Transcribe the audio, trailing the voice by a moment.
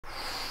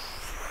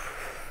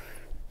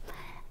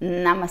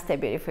Namaste,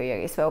 beautiful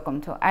yogis. Welcome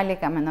to Ali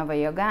Kamenova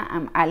Yoga.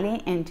 I'm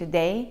Ali, and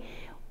today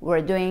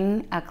we're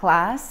doing a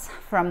class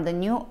from the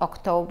new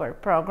October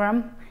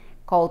program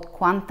called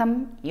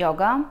Quantum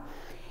Yoga.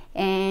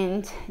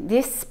 And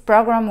this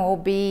program will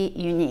be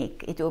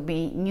unique. It will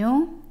be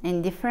new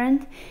and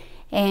different.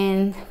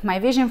 And my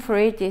vision for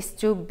it is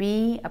to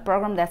be a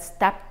program that's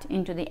tapped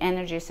into the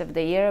energies of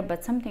the year,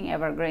 but something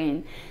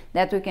evergreen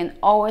that we can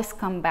always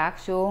come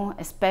back to,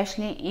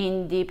 especially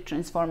in deep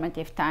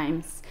transformative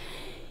times.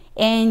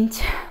 And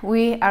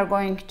we are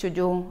going to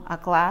do a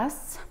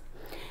class,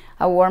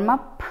 a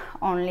warm-up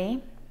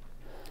only.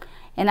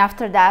 And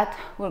after that,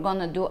 we're going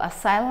to do a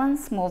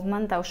silence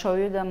movement. I'll show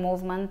you the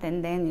movement,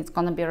 and then it's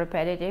going to be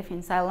repetitive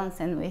in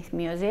silence and with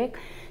music.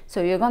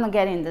 So you're going to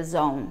get in the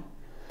zone.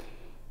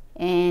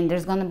 And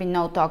there's going to be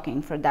no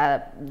talking for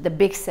the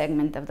big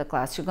segment of the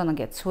class. You're going to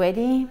get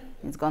sweaty.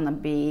 It's going to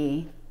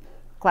be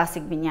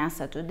classic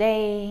Vinyasa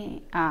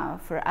today.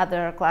 For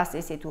other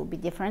classes, it will be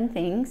different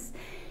things.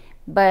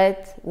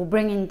 But we'll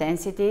bring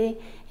intensity,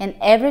 and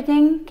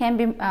everything can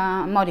be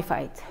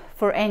modified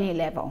for any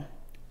level,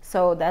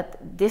 so that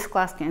this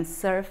class can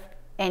serve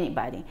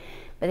anybody.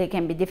 But it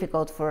can be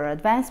difficult for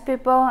advanced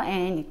people,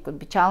 and it could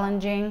be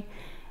challenging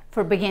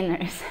for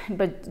beginners,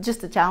 but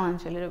just a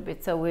challenge a little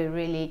bit, so we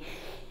really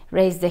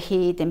raise the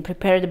heat and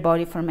prepare the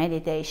body for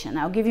meditation.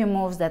 I'll give you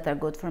moves that are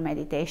good for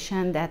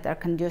meditation, that are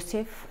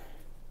conducive.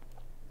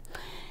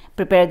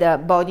 Prepare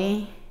the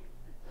body,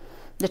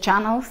 the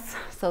channels,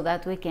 so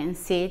that we can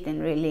see it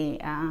and really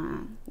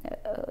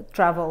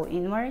travel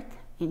inward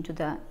into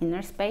the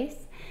inner space.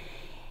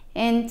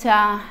 And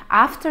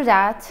after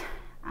that,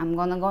 I'm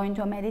gonna go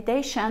into a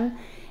meditation,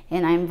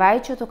 and I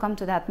invite you to come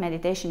to that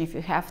meditation if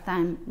you have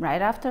time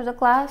right after the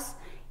class.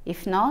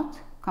 If not,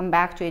 come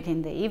back to it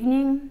in the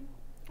evening,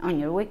 on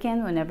your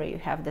weekend, whenever you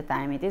have the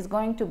time. It is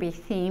going to be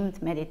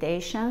themed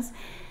meditations,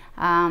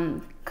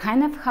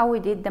 kind of how we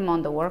did them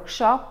on the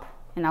workshop,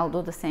 and I'll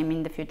do the same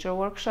in the future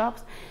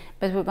workshops.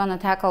 But we're going to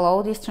tackle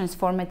all these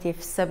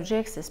transformative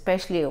subjects,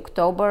 especially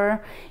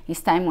October is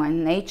time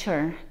when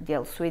nature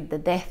deals with the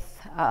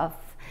death of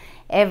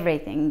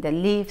everything. The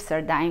leaves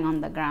are dying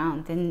on the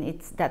ground, and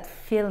it's that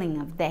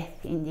feeling of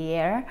death in the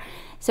air.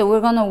 So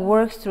we're going to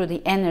work through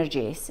the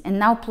energies. And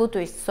now Pluto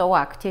is so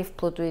active.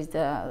 Pluto is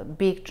the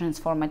big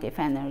transformative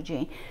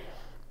energy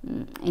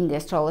in the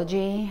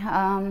astrology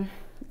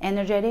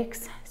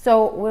energetics.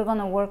 So we're going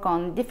to work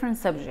on different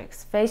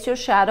subjects. Face Your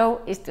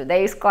Shadow is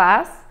today's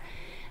class.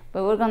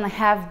 But we're going to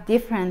have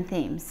different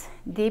themes: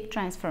 deep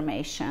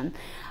transformation,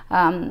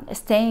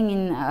 staying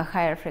in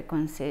higher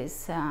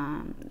frequencies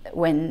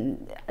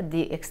when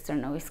the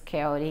external is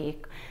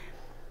chaotic,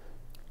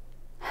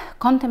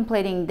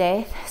 contemplating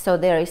death, so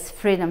there is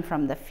freedom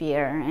from the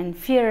fear and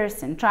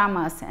fears and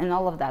traumas and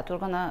all of that. We're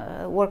going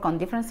to work on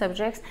different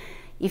subjects.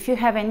 If you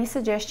have any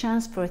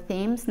suggestions for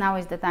themes, now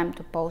is the time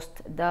to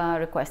post the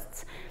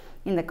requests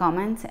in the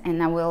comments,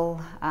 and I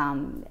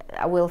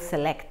will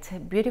select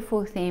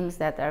beautiful themes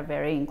that are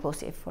very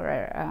inclusive for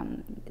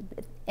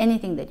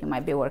anything that you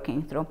might be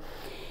working through.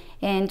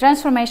 And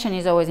transformation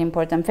is always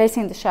important.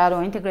 Facing the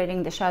shadow,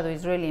 integrating the shadow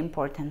is really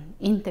important.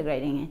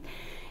 Integrating it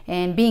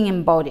and being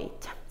embodied.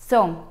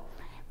 So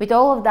with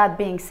all of that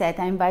being said,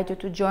 I invite you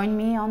to join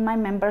me on my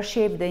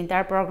membership. The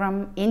entire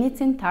program in its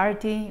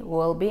entirety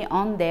will be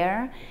on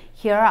there.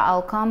 Here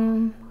I'll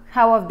come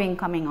how I've been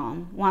coming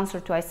on, once or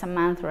twice a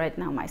month. Right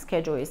now my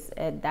schedule is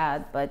at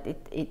that, but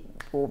it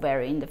will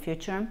vary in the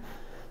future.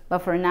 But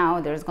for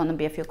now, there's going to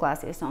be a few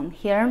classes on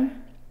here.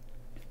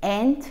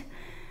 And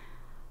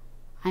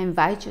I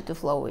invite you to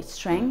flow with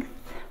strength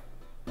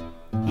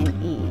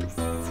and ease.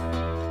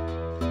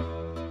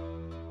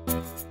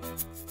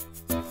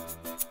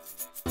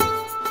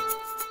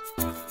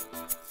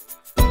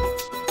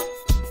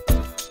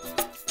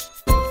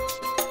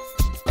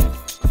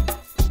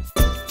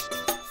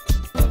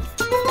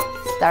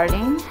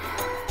 Starting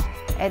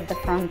at the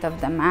front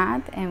of the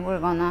mat, and we're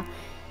gonna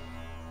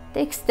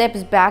take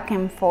steps back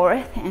and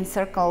forth and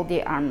circle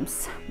the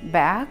arms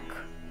back,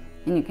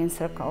 and you can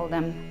circle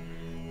them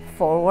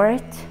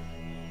forward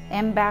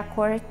and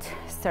backward,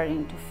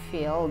 starting to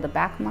feel the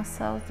back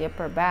muscles, the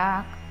upper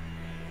back,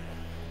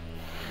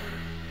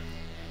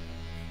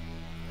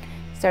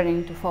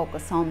 starting to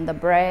focus on the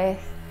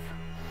breath.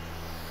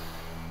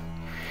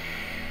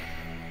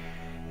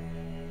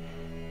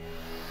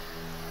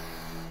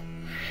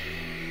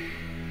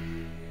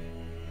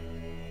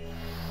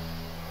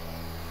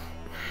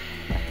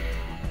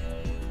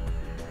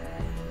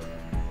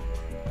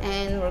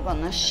 And we're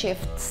gonna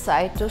shift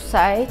side to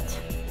side.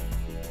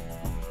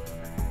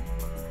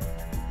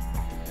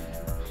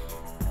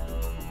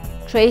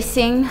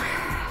 Tracing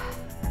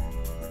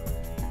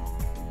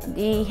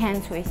the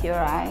hands with your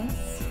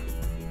eyes,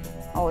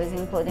 always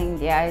including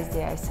the eyes.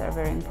 The eyes are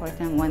very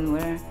important when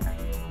we're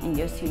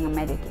inducing a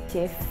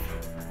meditative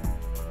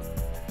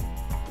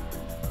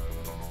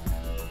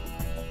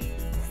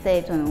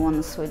state, when we want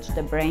to switch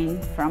the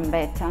brain from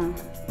beta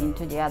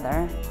into the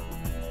other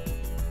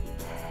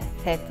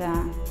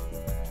theta,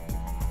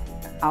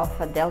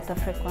 alpha, delta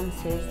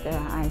frequencies. The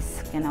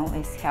eyes can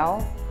always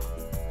help.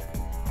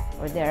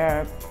 or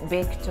their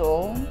big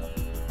tool.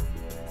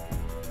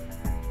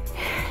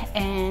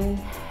 And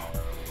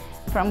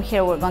from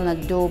here we're gonna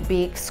do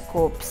big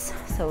scoops.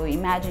 So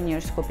imagine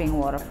you're scooping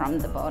water from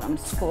the bottom.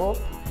 Scoop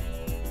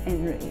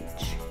and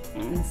reach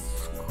and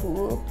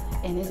scoop,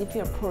 and as if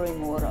you're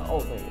pouring water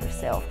over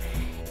yourself.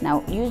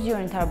 Now use your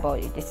entire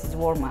body. This is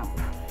warm up.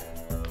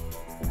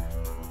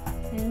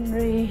 And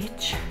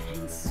reach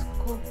and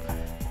scoop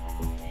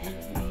and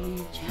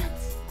reach and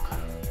scoop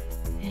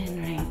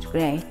and reach.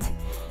 Great.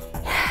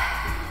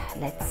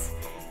 Let's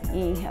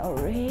inhale,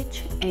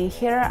 reach, and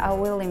here I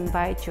will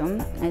invite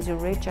you, as you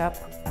reach up,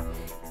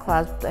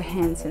 clasp the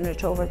hands and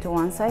reach over to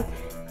one side,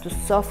 to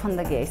soften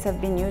the gaze.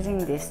 I've been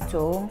using this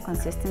tool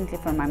consistently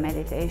for my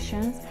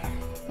meditations,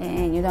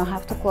 and you don't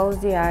have to close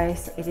the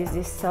eyes. It is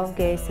this soft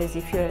gaze, as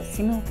if you're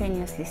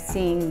simultaneously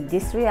seeing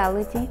this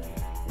reality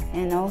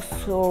and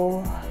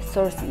also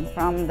sourcing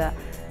from the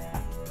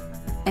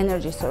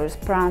energy source,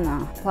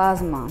 prana,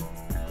 plasma,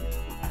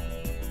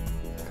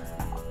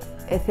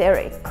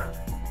 etheric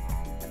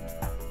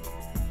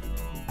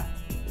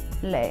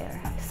layer.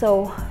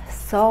 So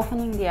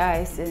softening the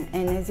eyes,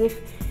 and as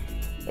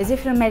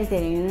if you're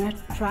meditating, you're not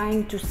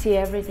trying to see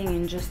everything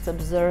and just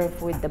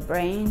observe with the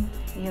brain.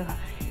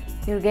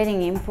 You're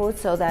getting input,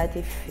 so that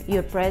if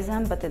you're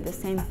present, but at the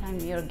same time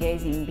you're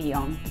gazing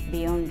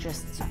beyond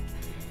just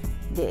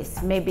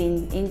this, maybe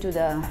into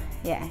the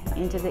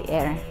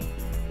air.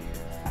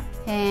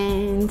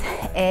 And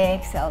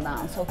exhale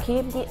down. So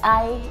keep the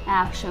eye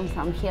action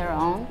from here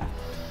on.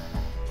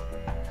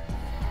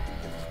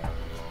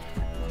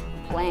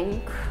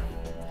 Plank,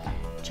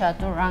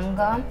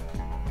 chaturanga,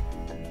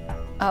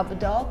 up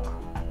dog,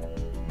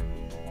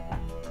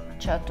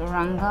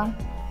 chaturanga,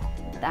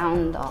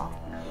 down dog.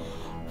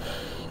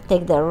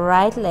 Take the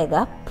right leg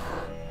up,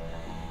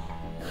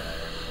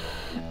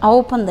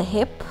 open the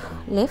hip,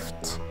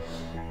 lift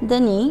the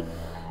knee,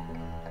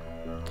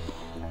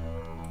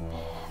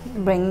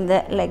 bring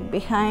the leg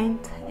behind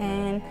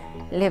and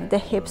lift the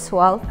hips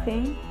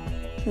sweltering,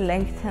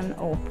 lengthen,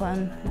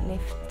 open,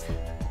 lift,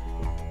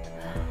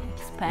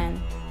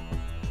 expand.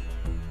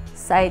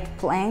 Side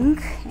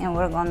plank, and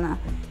we're gonna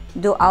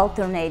do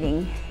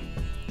alternating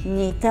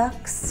knee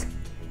tucks.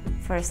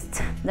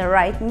 First the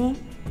right knee,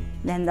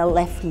 then the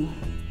left knee.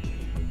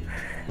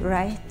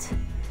 Right,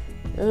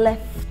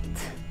 left.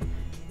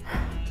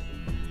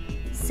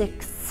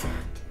 6,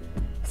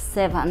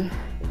 7,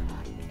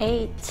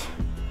 8,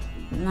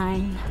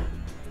 9,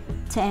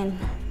 10,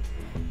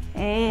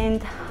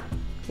 and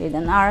with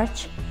an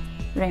arch,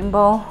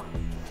 rainbow.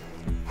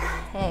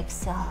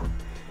 Exhale,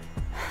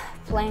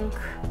 plank,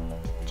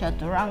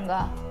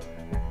 chaturanga,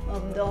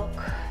 up dog,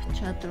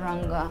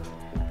 chaturanga,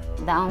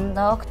 down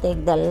dog.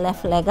 Take the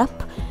left leg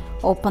up,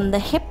 open the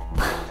hip,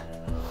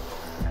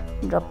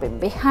 drop it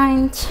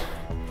behind,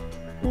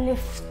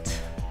 lift,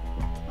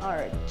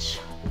 arch,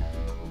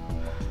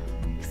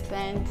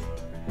 expand,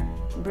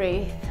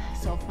 breathe,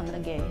 soften the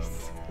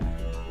gaze,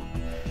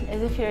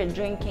 as if you're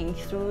drinking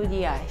through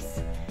the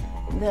eyes.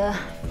 The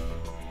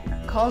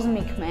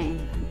cosmic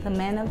man, the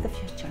man of the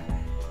future,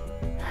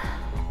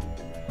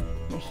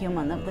 the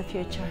human of the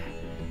future,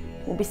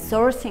 will be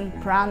sourcing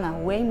prana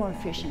way more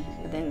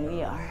efficiently than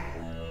we are,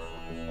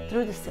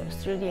 through the cells,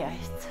 through the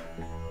eyes.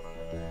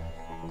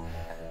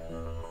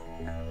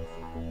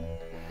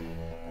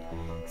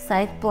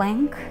 Side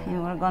plank,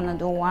 and we're gonna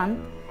do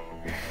 1,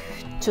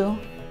 2,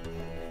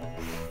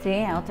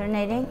 3,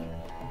 alternating,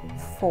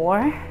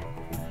 4,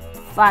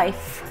 5,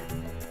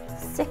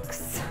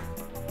 6,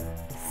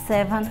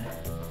 7,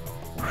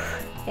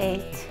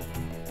 8,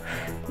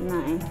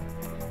 9,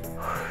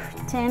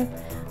 10,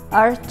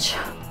 arch.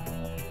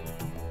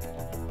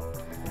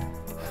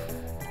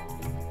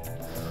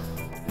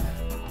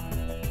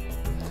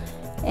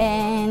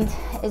 And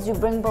as you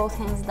bring both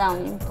hands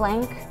down in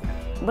plank,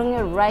 bring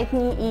your right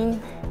knee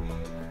in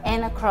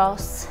and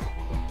across,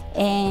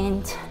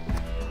 and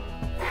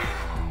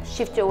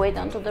shift your weight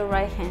onto the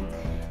right hand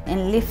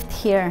and lift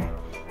here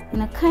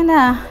in a kind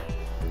of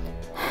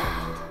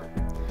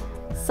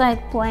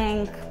side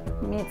plank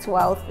meets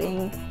wild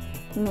thing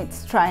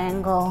meets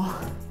triangle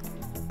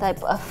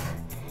type of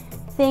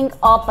thing.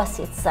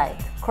 Opposite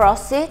side,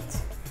 cross it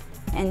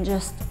and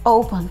just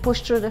open,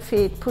 push through the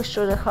feet, push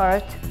through the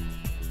heart,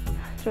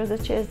 through the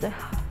chest, the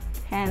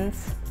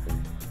hands,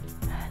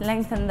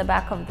 lengthen the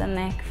back of the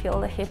neck, feel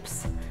the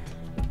hips,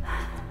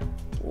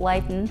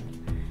 lighten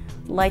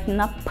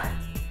up,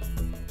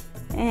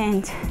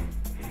 and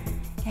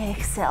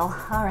exhale.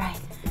 All right,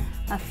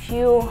 a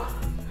few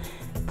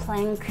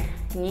plank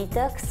knee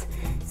tucks.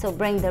 So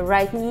bring the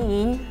right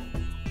knee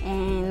in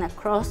and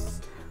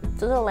across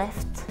to the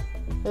left,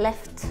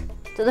 left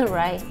to the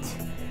right,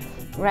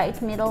 right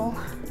middle,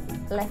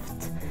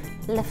 left,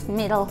 left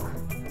middle,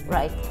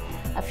 right.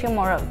 A few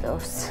more of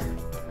those.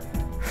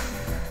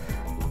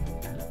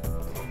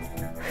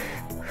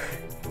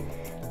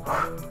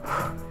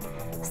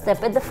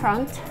 Step at the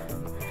front,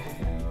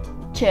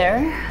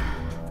 chair,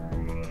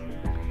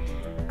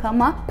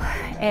 come up,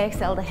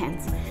 exhale the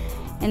hands.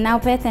 And now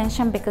pay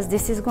attention, because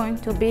this is going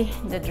to be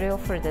the drill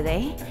for the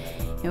day.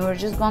 And we're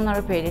just gonna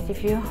repeat it.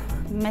 If you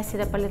mess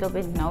it up a little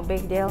bit, no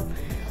big deal.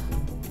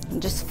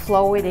 Just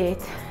flow with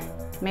it.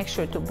 Make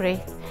sure to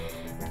breathe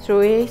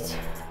through it.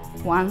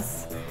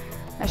 Once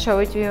I show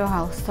it to you,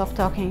 I'll stop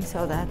talking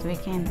so that we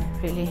can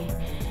really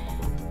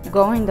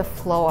go in the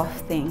flow of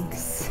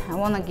things. I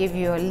want to give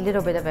you a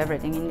little bit of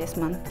everything in this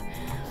month.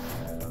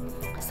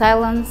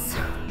 Silence,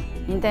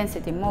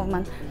 intensity,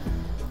 movement.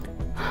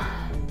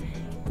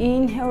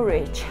 Inhale,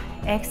 reach.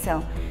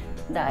 Exhale,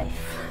 dive.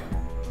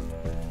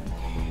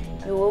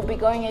 You will be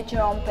going at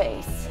your own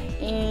pace.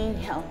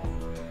 Inhale.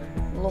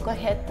 Look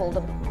ahead, pull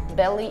the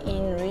belly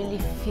in, really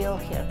feel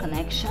here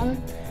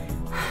connection.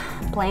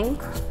 Plank.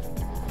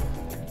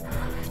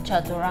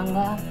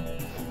 Chaturanga.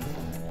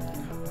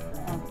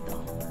 Up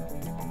dog.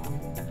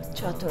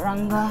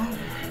 Chaturanga.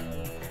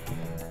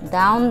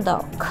 Down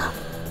dog.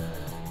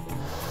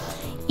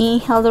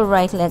 Inhale the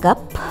right leg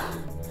up.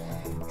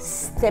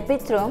 Step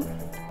it through.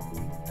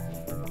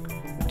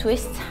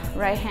 Twist,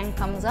 right hand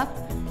comes up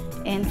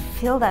and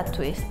feel that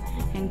twist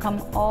and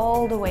come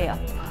all the way up.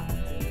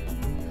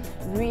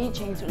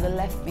 Reaching through the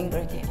left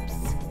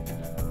fingertips.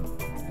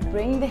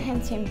 Bring the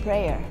hands in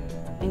prayer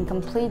and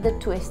complete the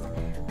twist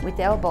with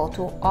elbow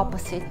to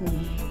opposite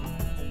knee.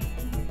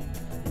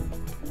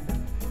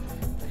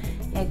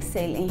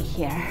 Exhale in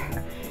here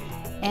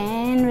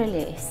and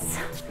release.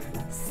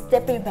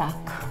 Step it back.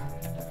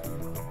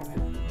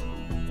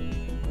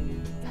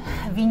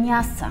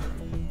 Vinyasa.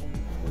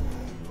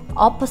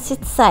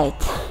 Opposite side.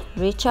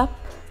 Reach up.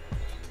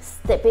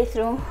 Step it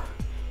through.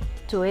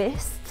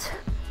 Twist.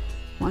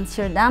 Once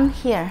you're done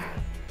here,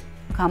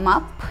 come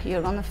up.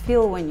 You're gonna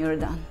feel when you're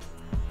done.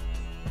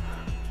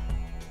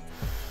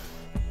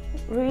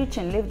 Reach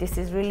and lift. This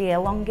is really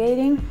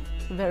elongating.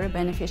 Very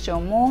beneficial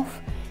move.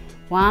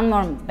 One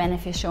more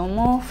beneficial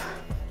move.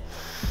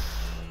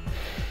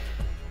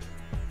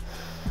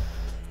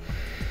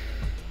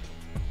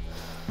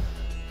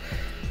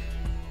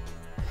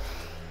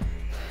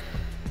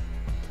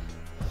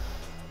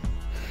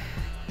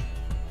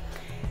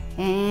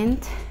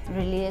 And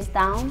release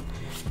down.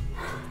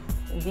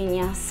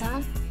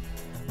 Vinyasa.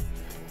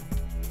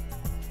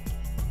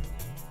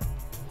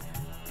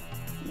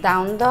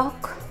 Down dog.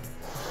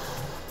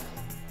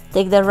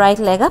 Take the right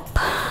leg up.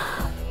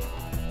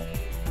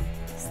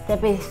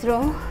 Step it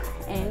through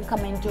and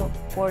come into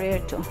warrior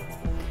two.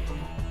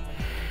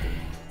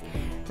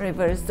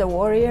 Reverse the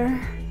warrior.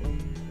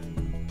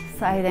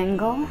 Side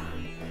angle.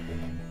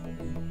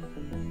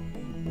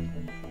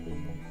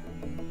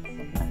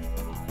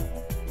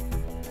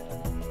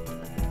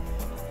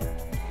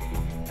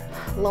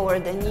 Lower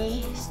the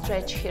knee,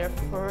 stretch here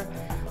for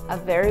a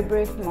very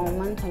brief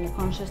moment when you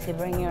consciously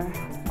bring your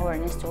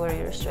awareness to where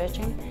you're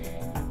stretching.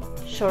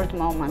 Short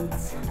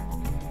moments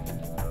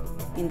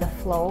in the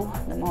flow,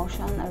 the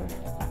motion are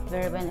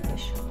very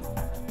beneficial.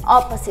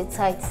 Opposite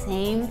side,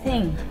 same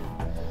thing.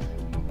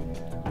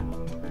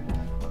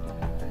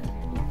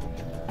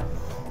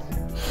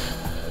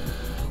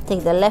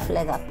 Take the left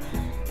leg up,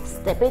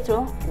 step it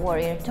through,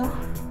 warrior two.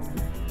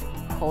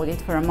 Hold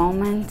it for a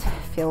moment,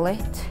 feel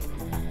it.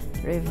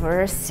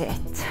 Reverse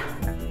it.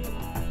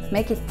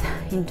 Make it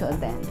into a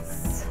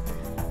dance.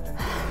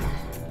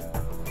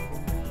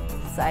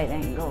 Side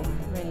angle,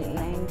 really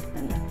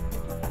lengthen.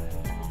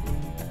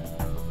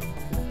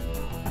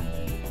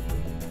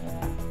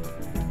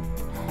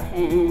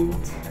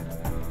 And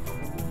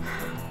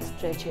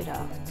stretch it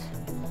out.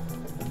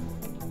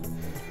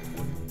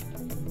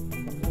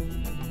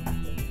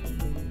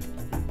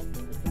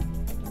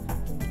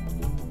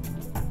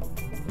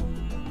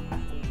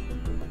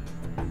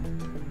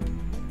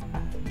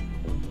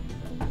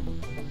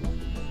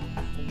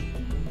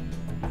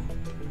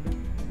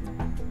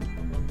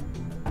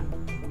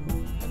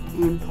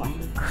 And plank.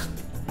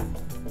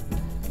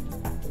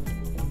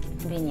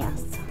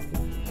 Vinyasa.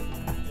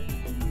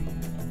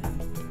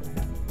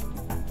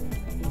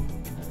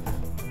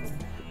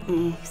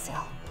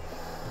 Exhale.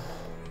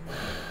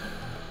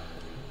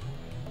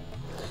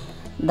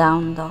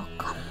 Down dog.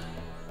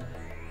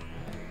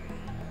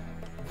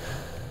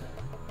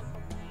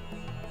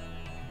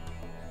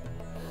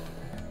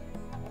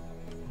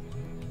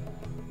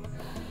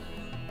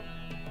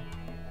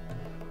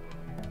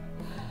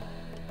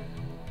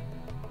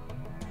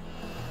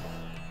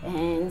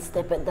 And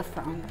step at the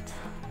front,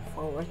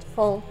 forward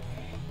fold.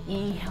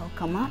 Inhale,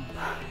 come up.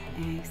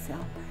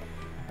 Exhale.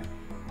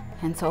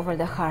 Hands over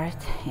the heart,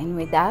 and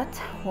with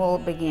that we'll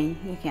begin.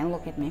 You can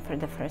look at me for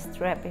the first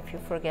rep if you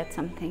forget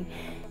something,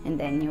 and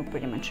then you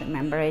pretty much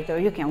remember it, or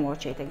you can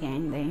watch it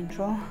again, the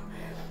intro.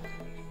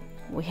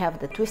 We have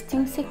the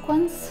twisting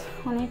sequence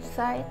on each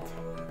side,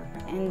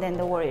 and then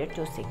the warrior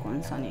two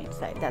sequence on each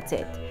side. That's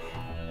it.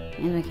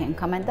 And we can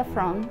come at the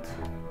front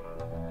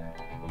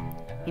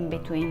in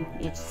between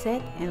each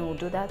set, and we'll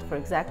do that for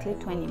exactly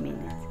 20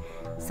 minutes.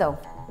 So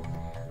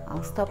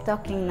I'll stop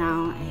talking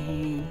now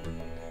and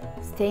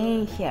stay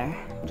in here.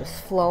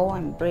 Just flow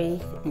and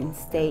breathe and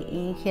stay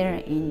in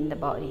here in the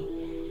body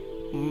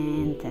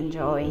and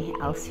enjoy.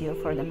 I'll see you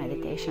for the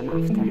meditation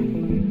after.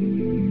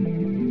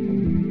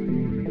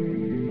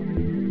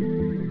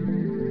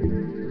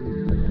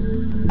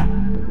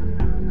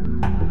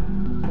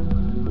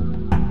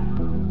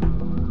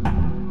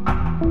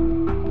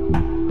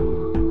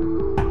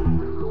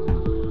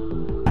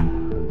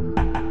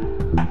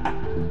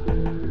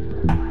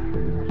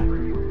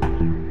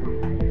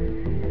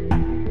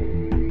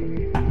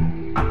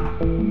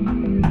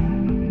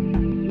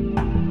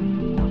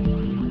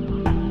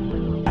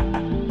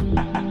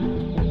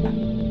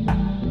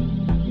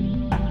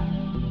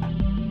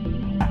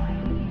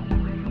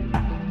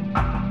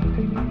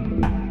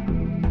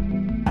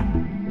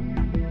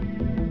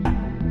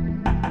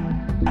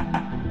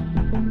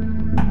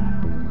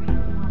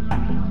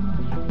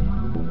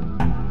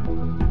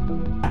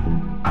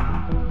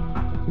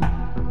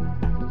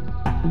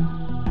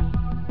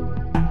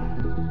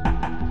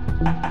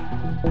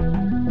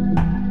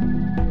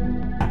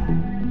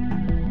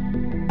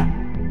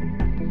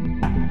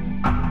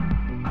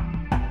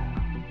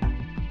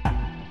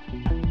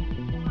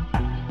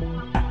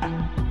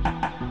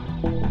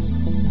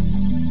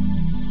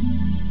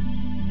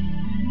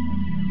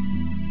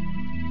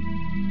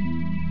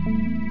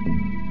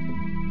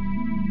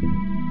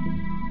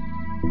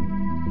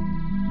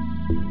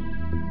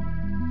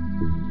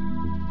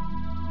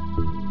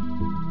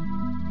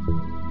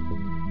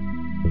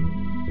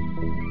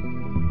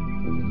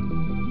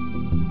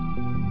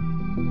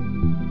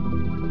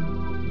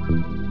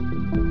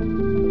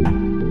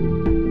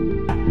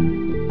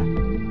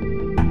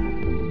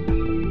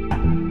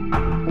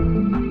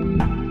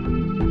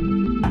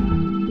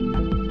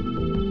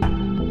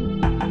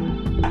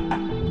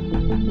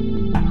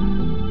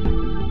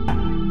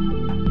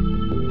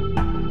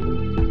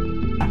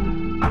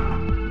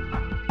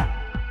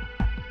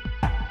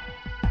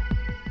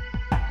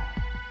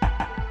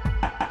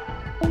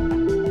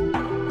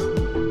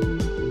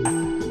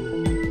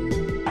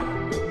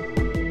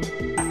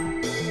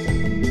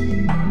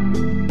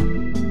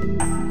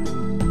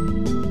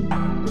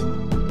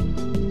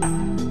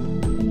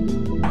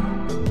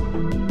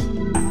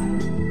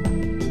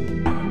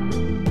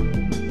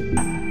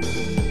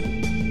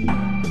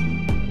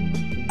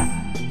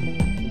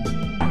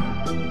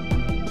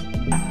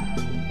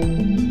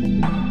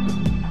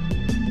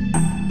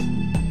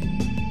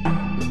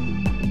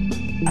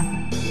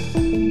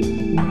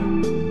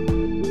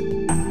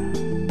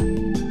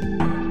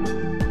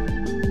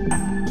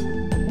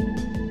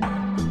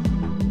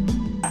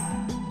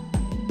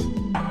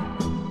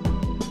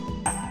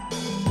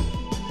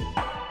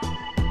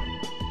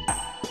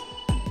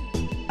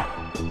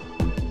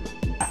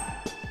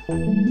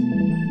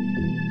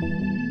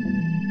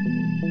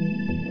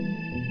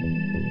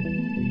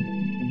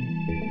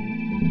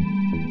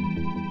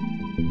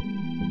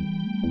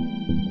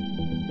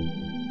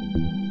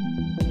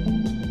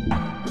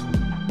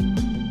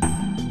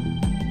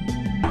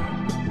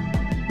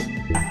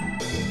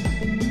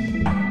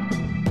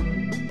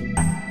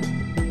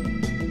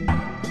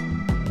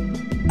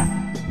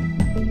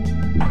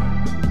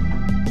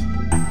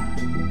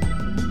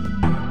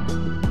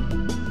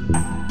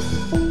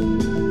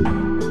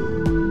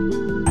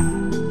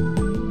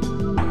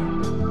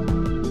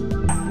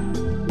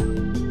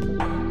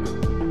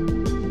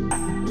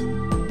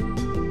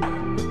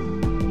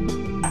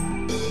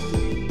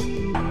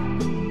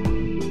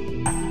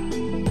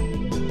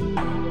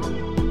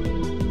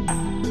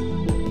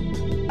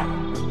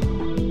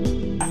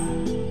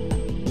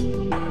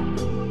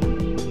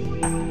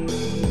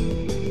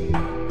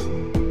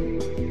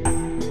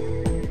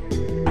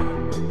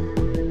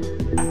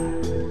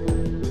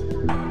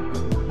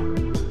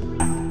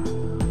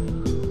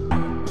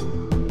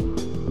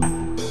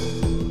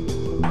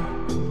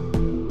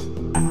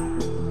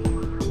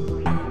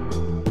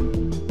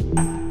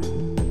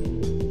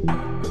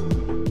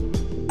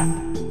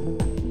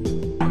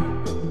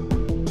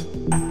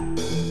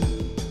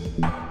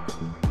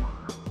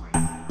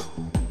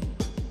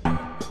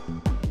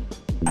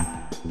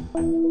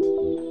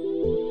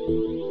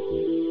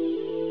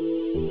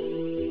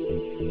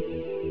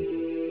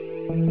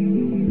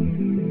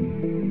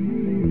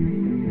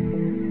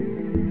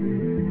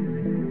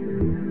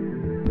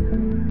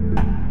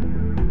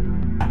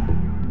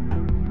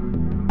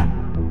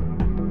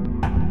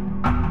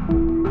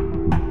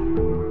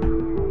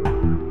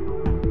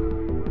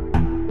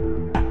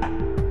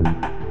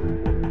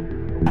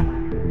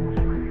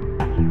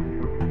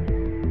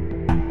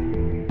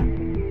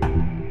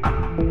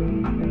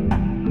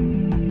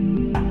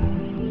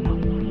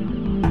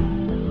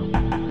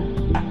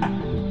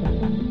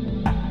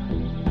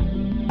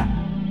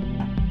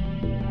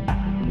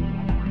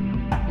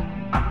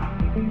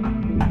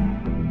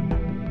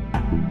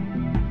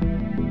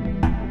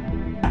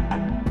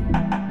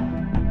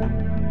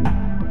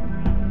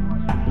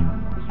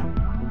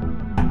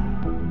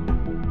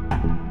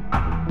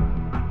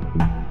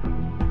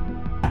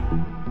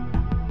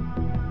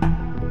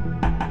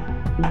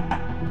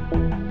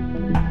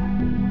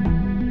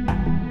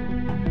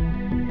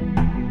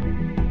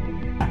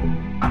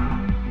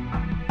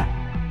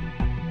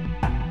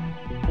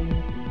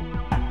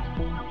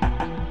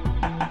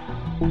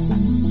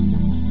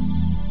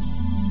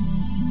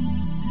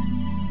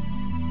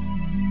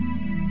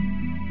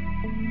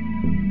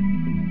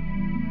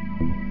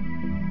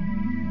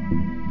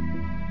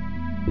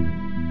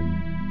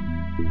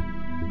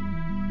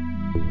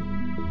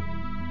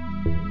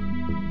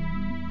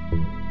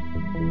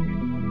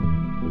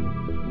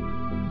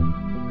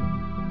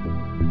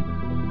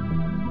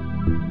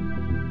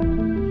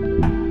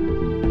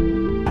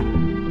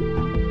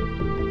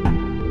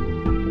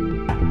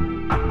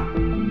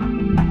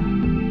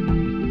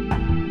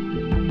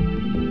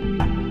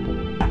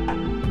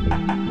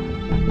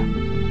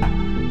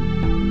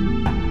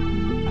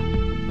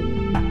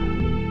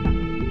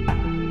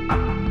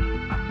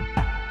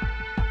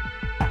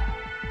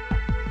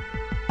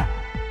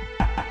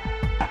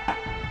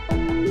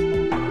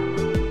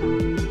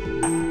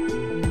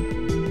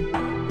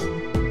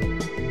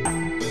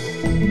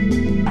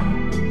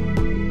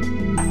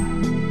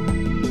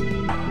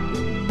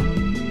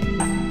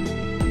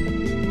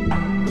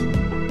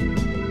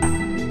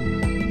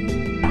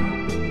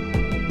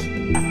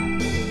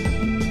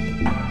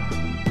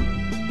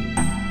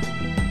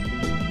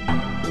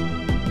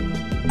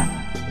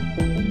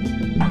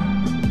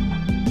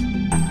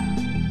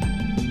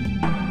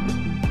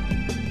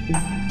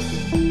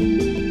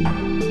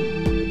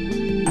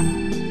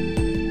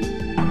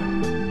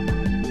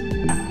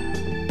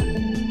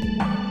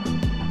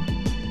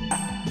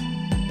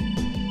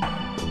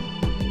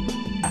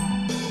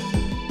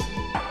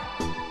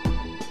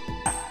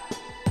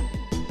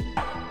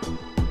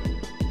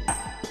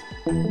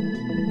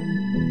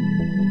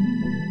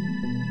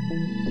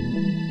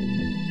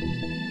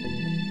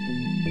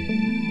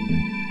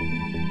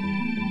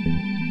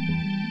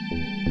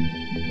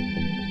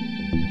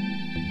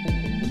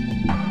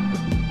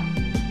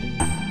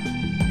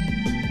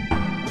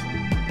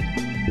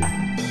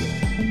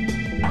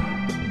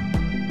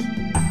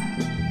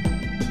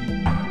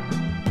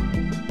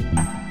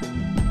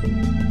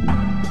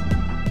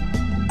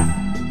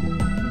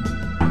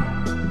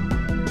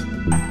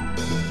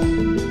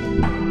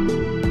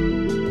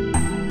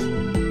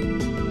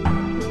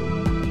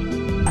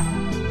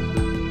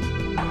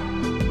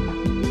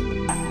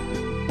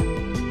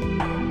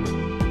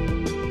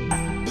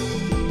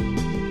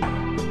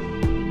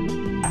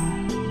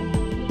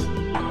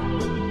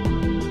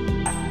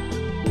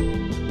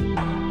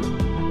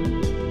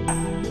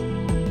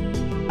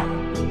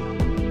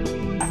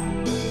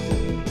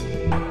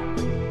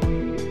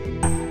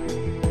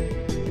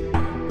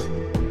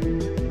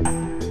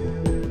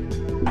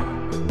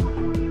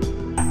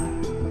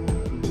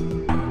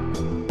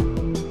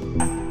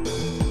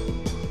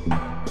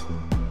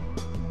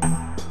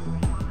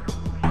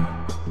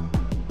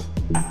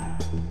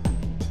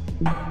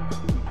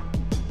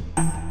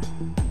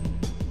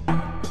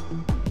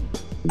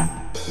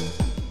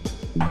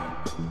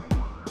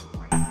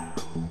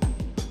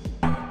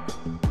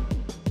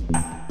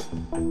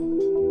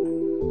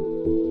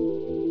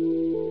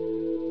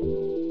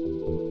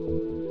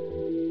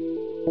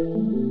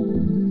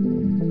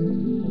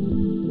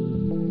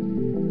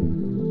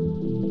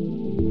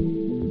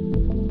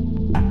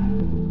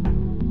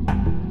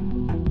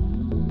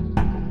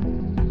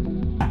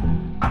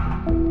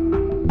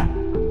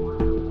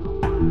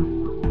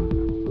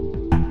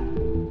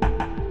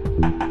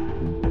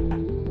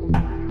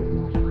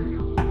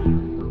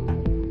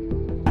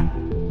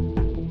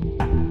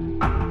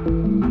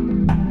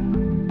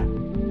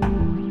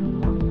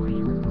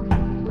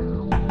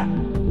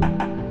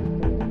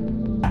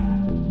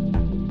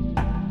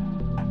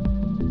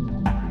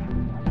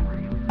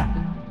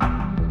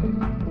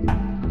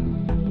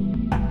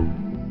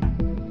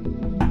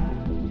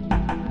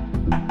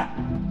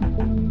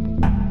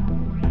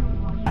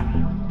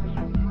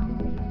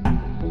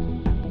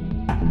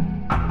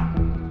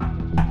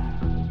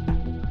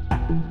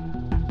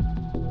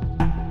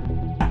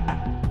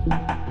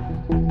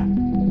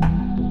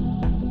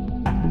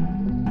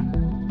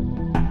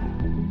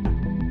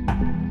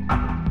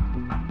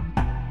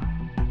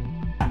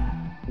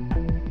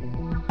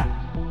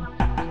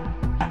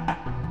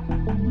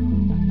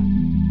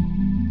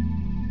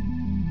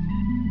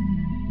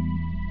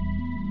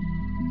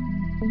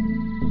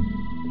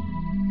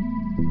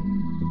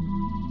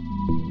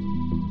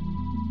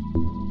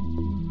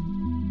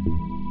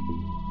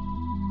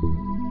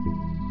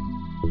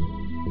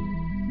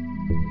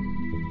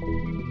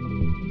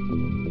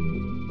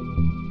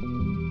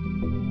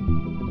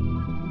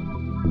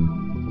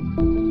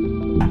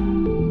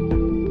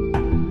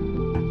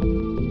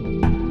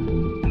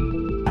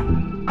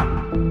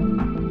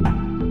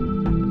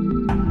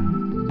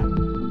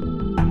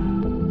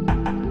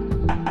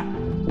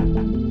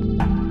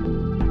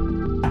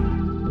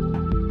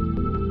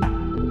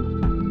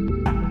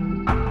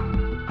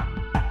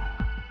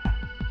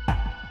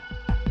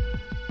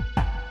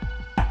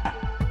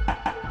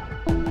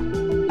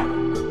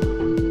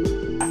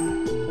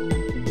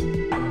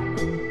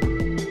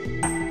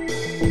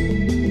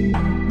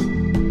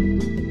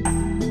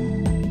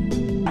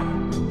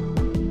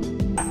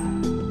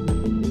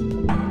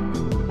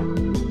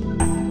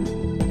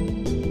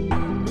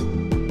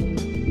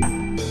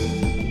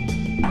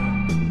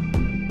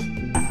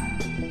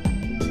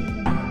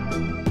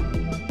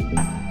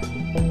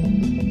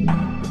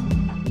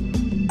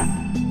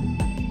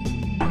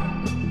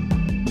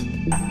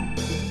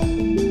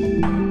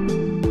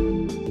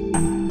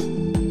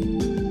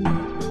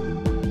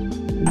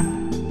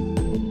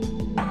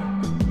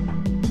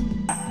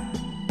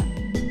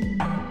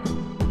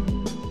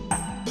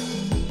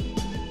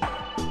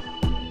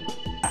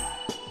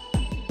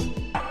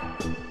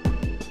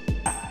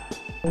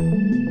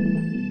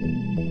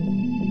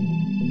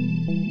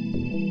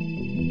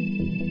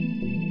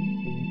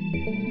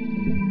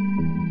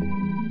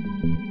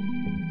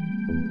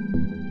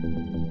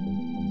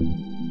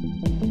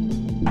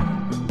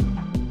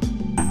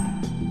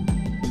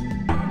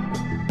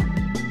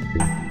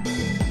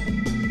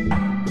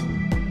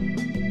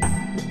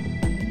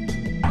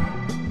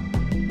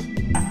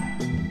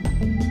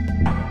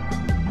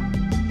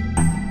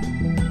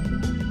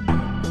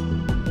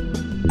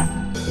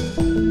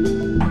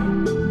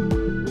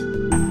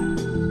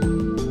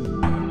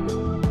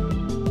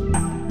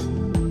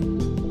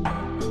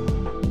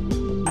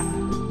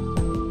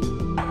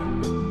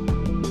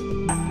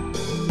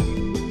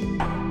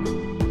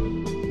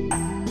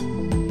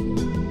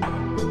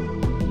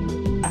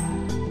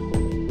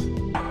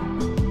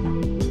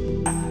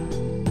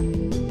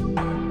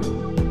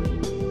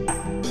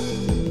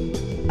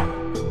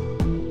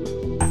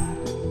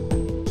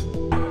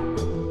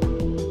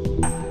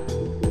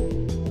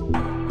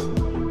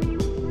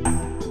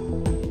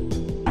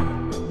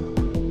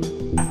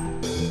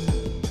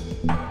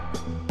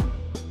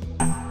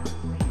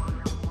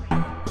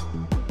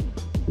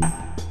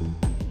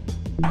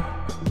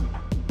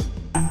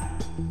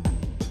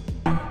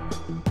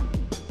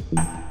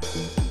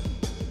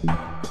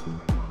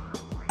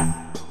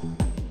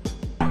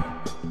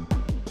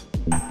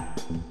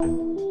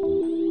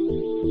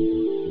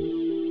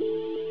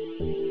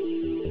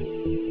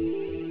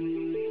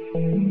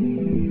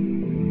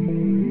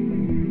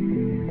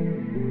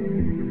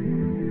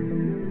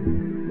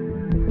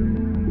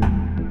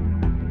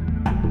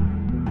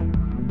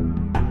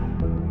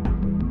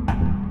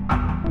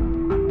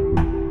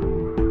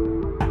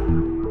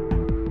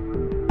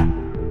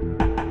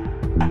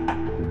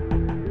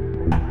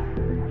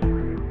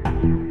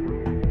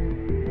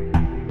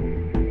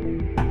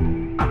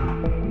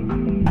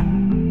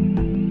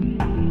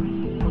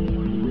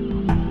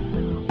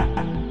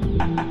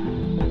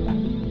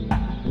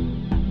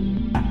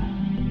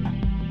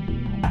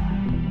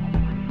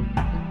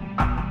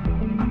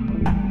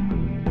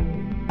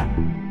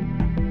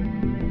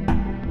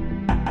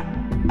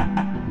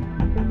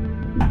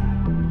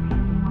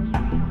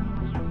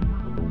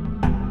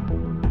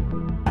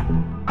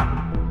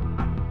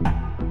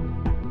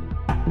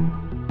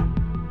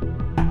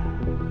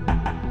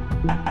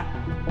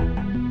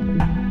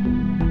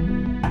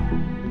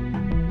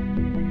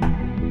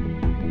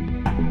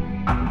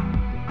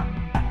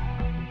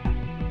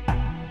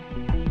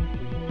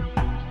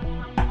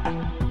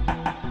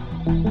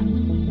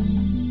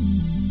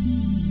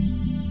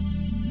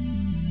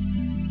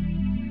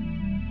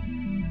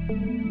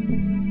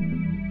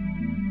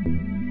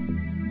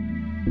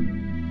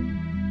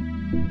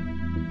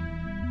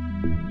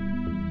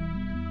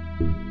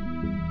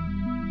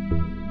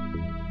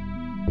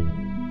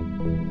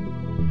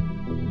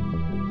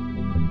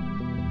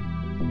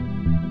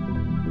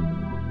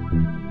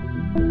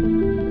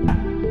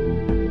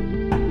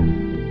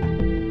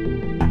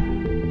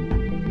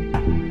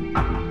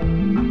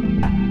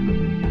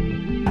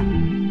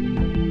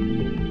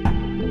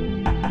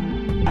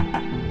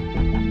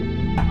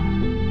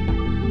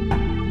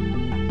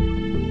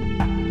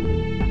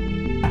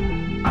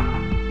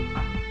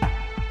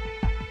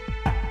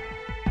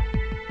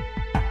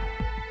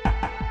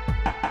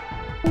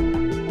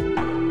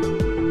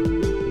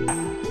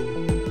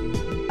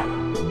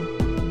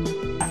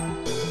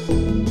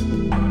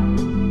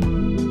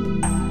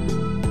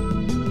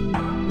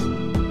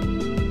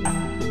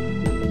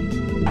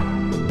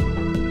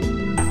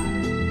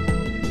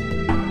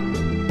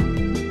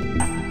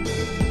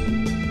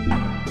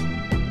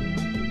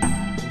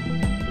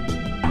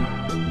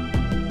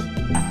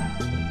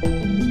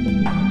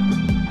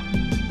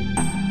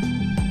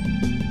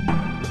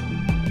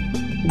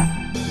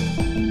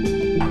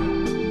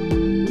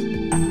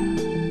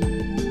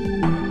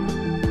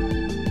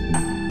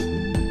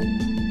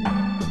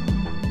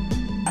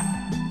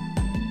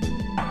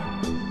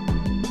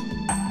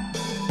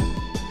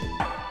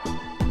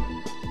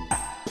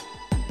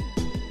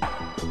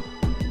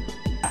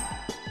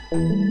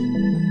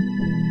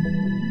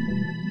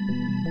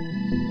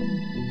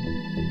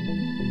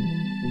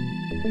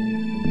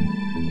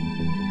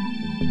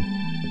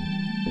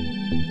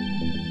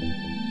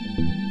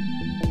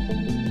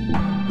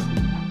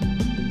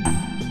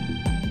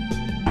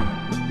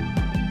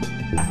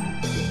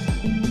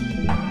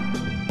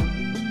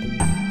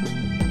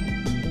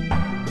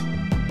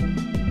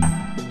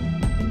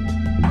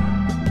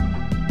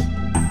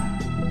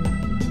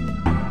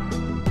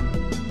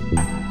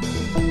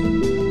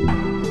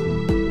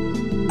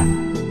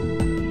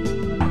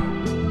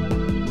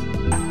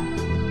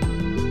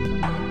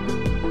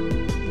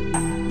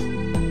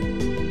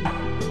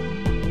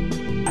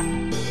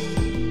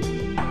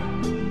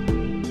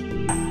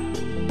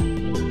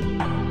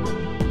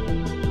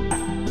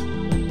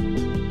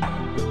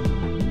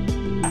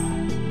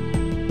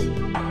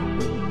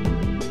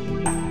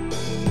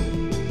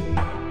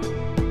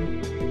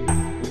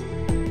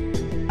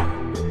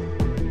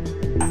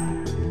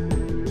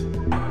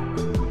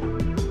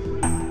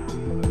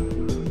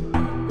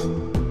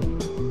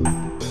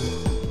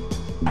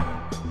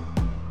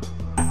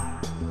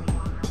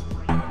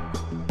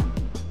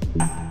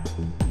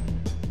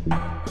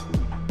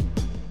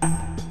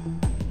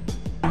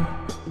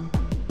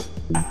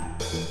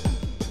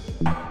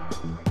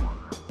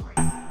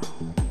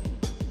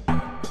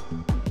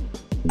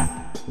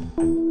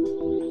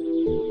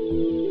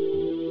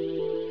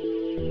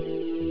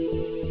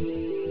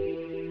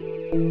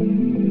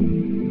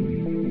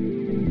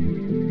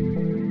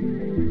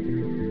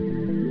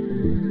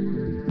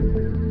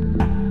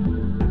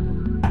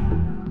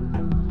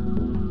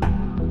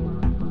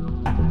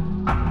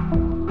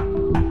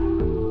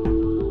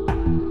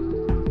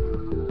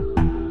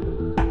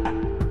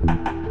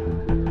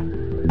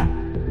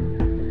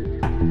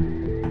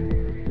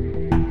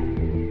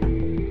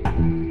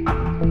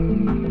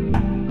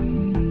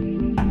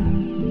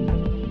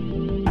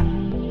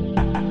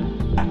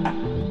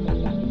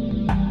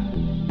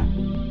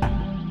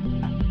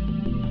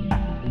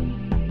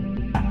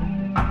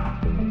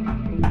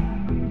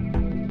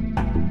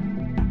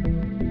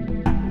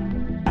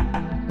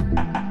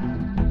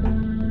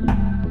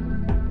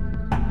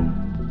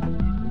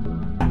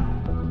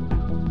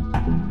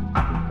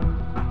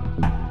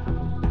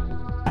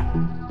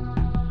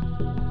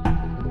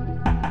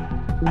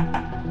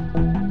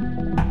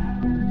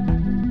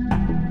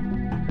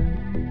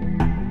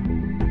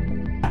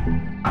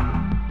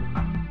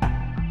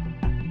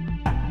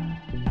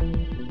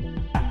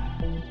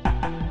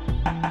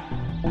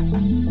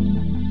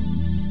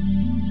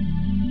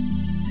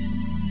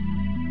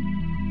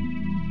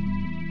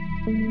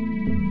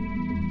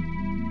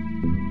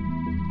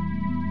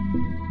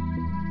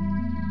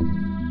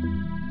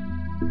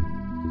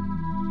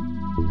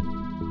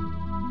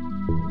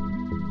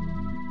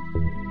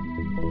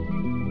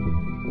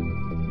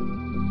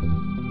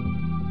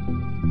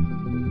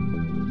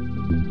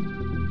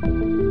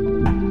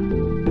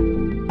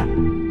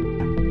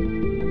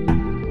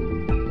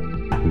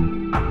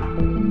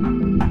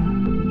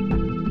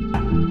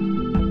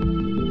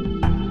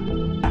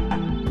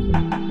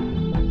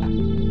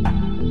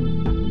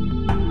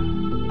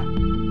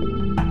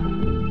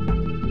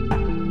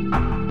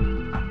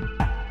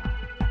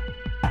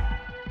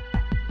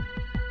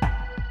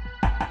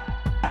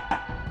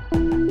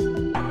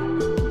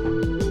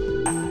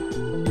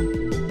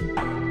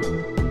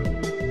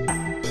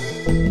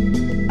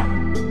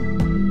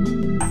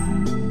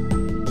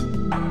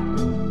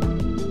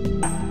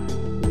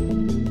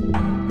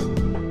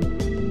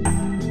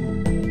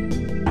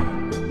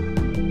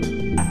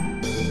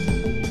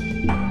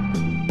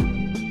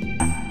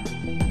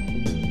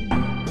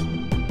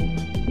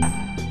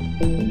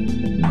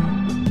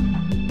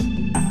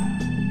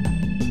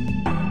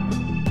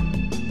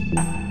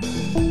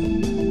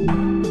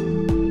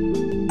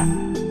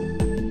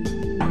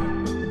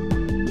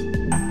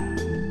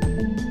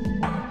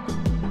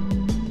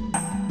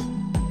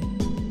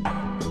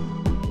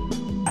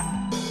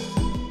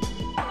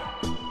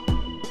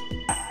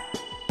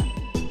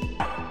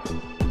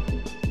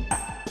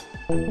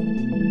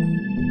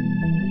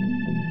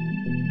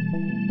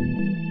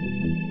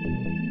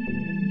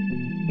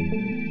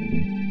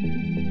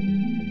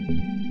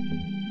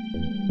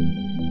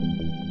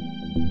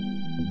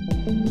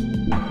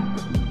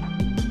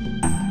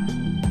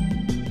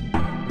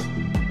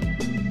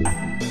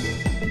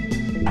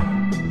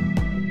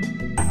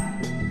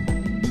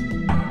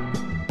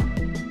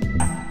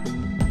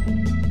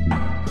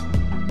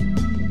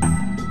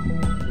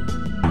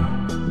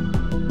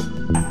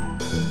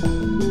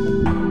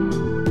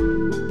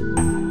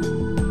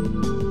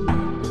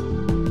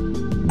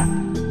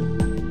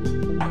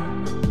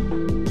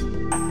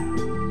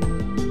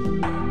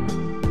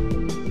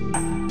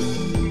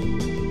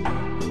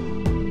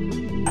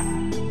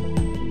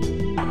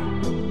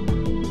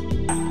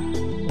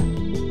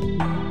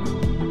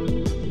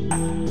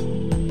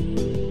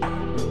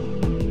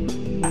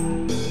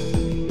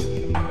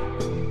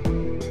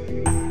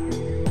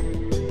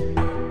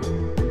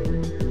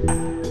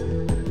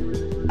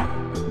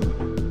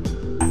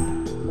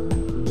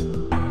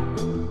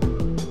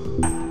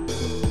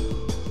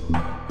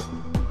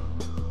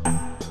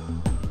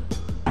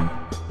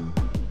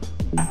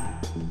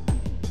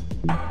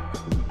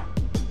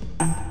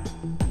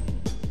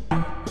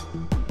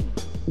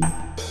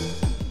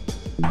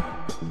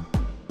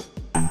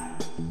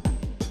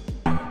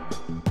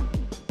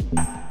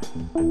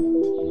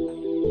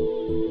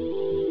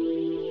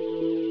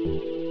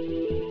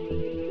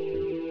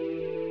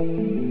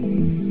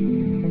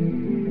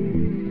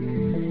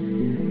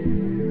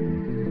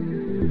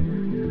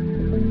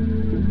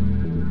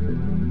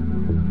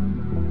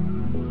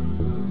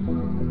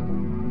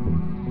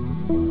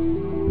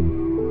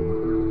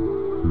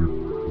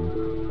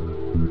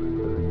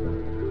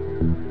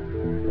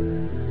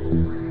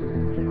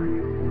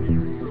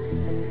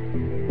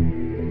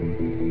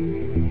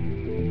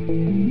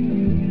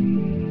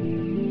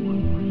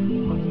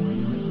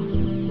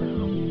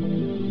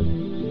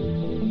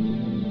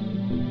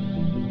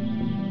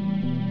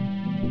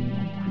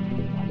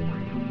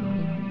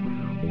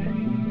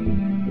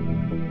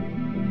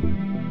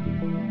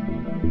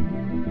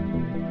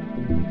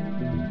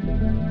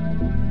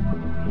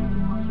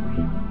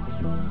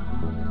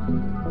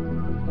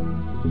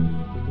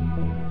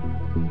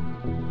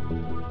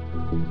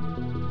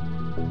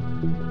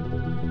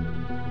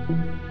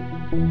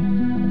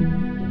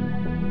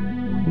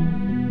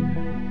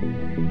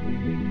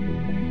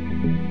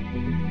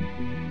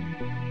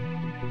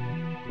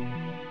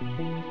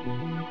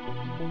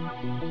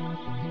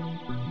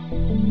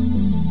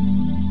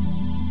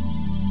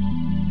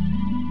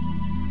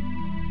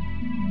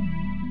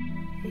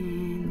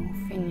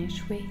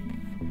 With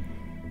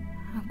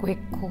a quick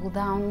cool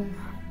down,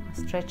 a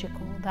stretchy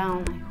cool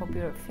down. I hope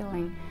you're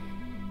feeling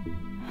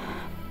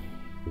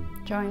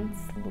joints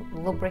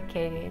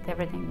lubricated,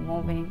 everything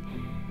moving,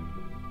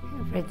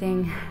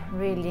 everything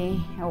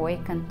really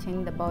awakened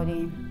in the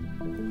body,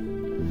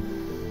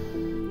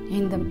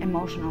 in the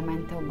emotional,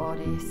 mental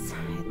bodies,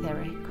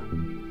 etheric.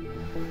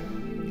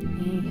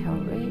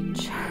 Inhale,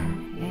 reach.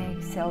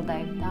 Exhale,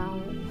 dive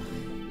down.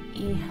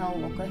 Inhale,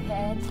 look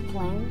ahead,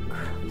 plank.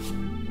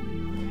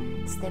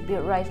 Step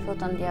your right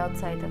foot on the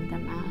outside of the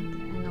mat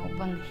and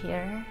open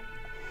here.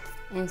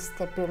 And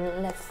step your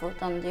left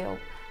foot on the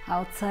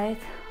outside.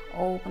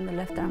 Open the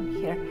left arm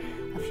here.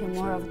 A few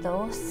more of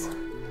those.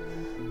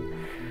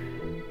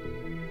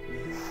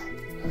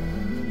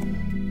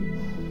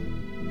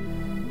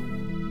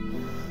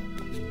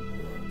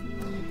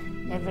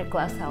 Every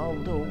class I'll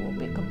do will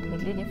be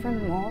completely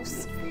different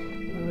moves.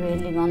 We're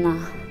really gonna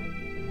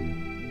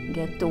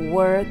get to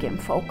work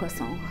and focus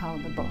on how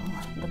the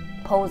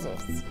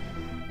poses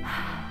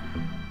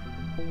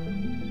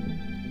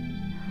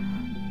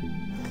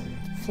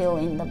feel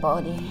in the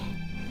body.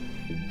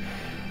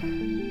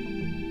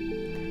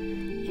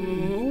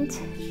 And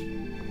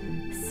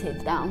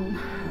sit down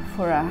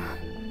for a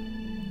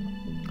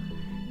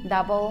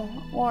double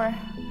or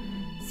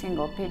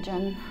single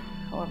pigeon,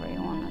 however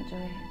you want to do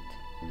it.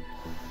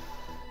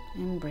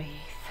 And breathe.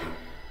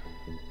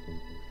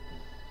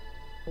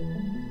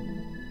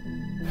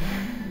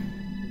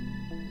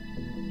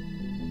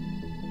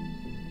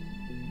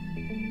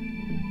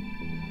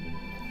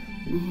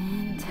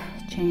 And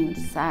change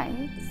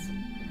sides.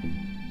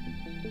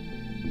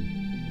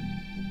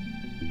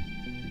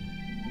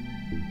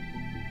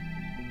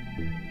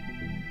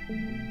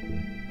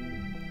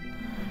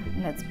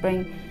 Let's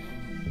bring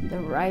the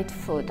right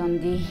foot on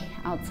the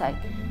outside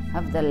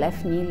of the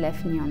left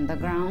knee on the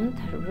ground.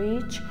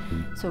 Reach.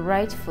 So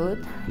right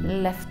foot,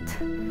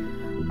 left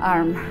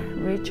arm,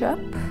 reach up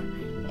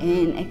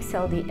and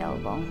exhale the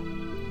elbow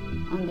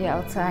on the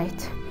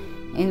outside.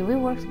 And we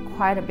worked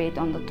quite a bit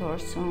on the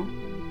torso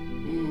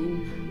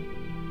and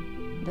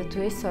the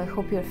twist, so I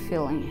hope you're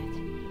feeling it.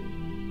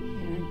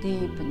 You're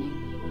deepening.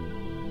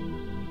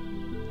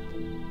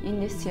 In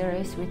this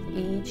series, with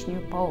each new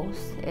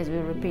pose, as we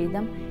repeat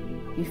them,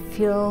 you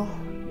feel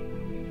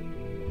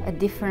a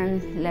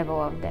different level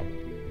of depth.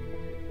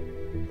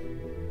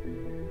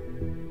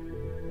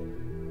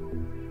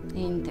 The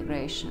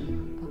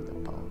integration of the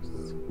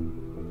pose.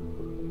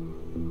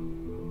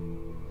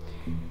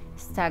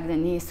 Stack the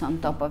knees on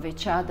top of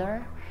each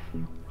other.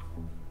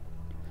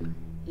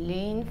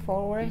 Lean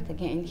forward,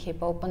 again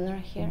hip opener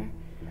here.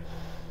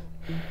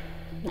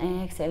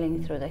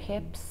 Exhaling through the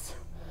hips.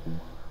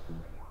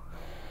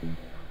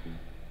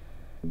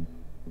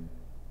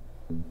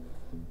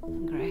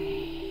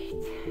 Great.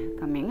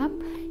 Coming up,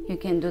 you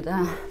can do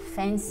the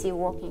fancy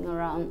walking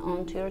around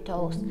onto your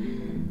toes.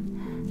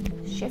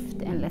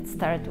 Shift, and let's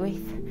start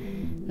with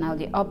now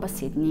the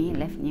opposite knee,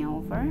 left knee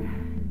over.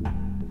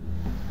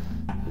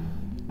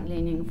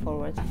 Leaning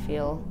forward,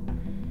 feel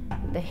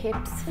the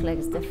hips,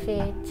 flex the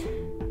feet.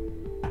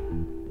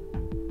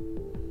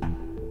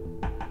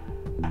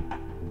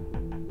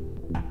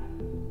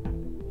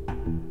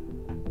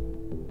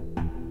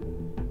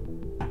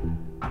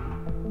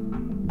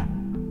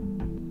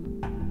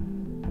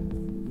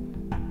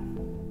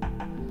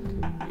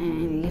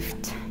 And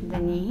lift the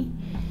knee,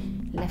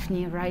 left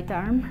knee, right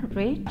arm,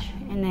 reach,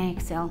 and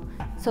exhale.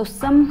 So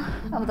some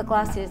of the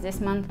classes this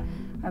month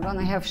are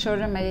gonna have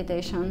shorter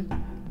meditation,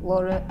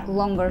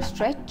 longer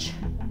stretch,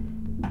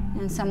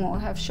 and some will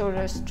have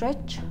shorter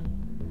stretch,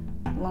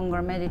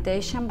 longer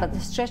meditation, but the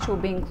stretch will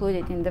be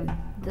included in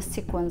the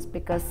sequence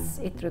because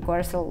it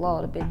requires a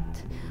lot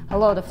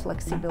of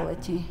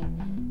flexibility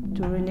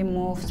to really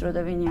move through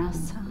the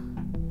vinyasa.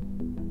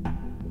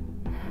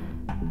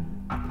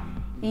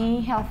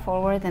 Inhale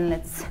forward, and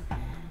let's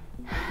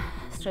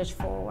stretch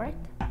forward.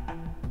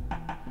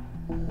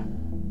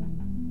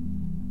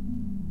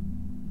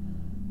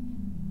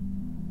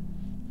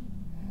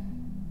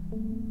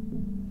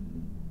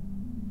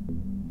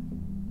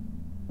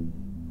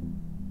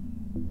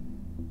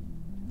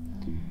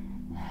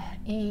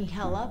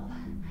 Inhale up,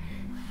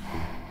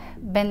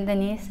 bend the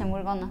knees, and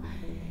we're gonna,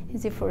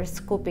 as if we're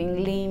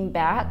scooping, lean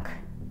back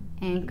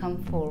and come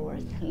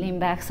forward, lean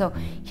back. So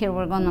here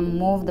we're gonna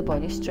move the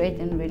body straight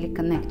and really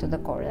connect to the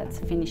core. That's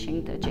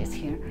finishing touches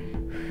here.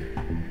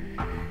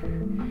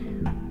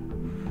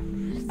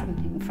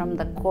 Something from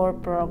the core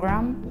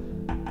program.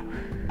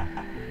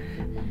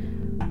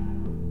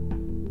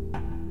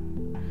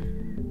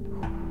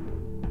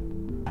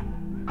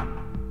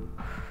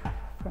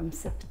 From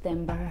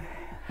September.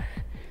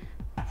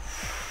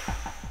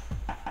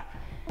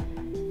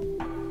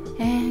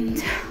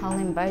 And I'll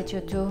invite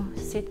you to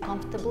sit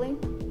comfortably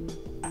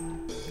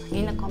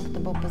in a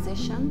comfortable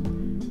position,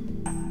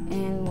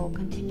 and we'll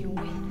continue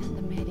with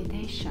the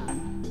meditation.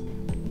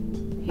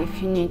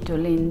 If you need to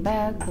lean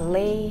back,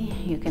 lay.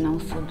 You can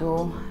also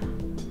do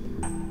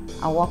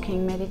a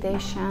walking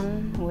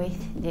meditation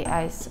with the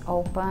eyes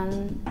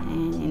open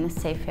and in a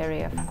safe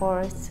area, of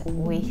course,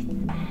 with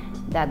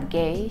that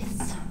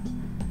gaze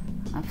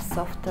of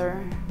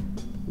softer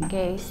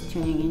gaze,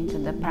 tuning into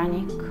the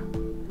pranic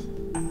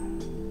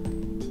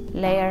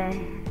layer.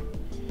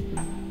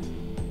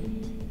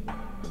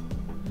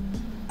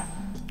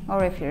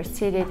 Or if you're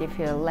seated, if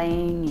you're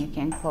laying, you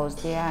can close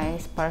the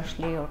eyes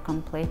partially or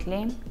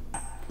completely.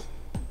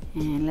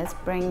 And let's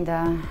bring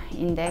the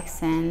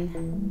index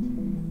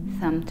and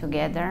thumb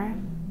together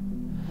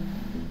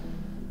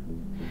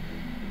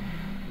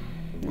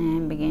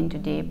and begin to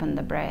deepen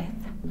the breath.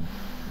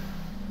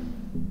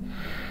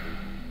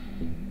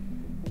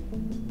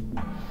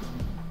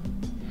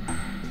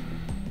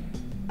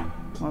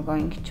 We're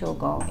going to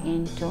go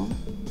into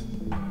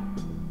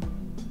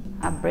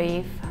a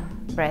brief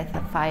breath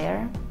of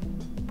fire,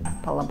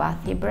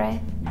 Kapalabhati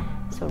breath.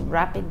 So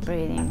rapid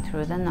breathing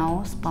through the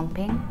nose,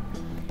 pumping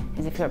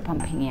as if you're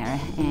pumping air,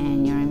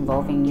 and you're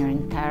involving your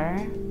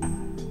entire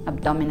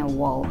abdominal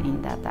wall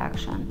in that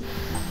action.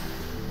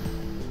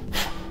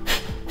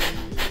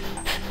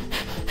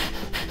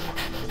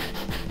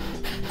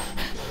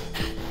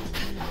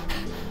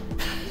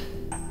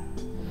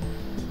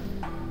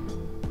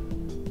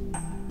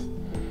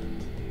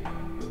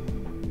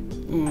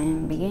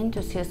 And begin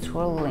to see a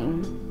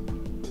swirling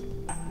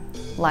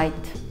light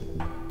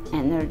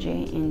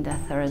energy in the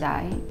third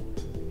eye,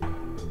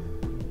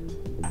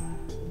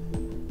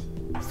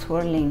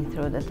 swirling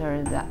through the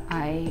third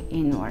eye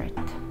inward.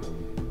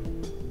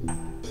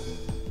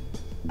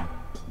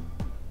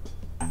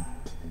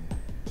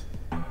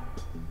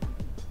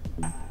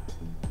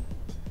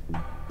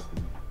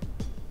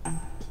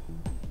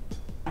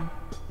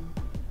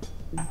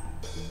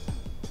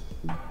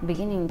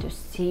 Beginning to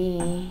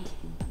see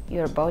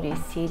your body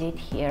seated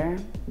here,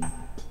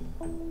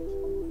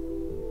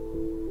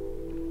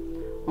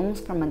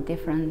 almost from a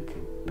different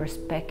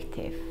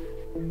perspective,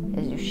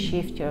 as you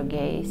shift your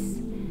gaze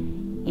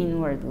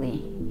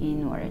inwardly,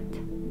 inward.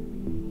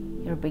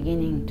 You're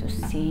beginning to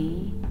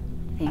see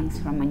things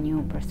from a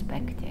new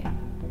perspective.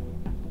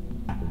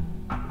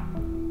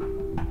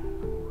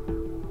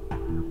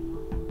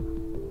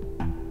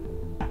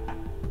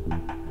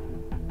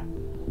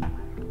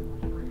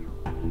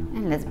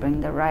 And let's bring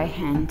the right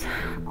hand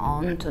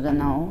onto the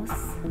nose.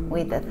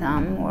 With the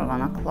thumb, we're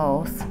gonna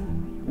close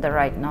the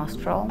right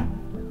nostril.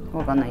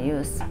 We're gonna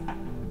use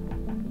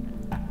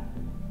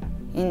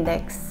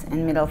index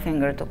and middle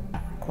finger to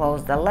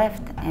close the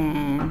left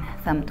and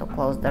thumb to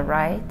close the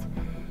right.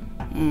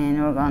 And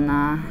we're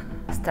gonna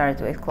start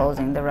with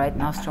closing the right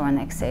nostril and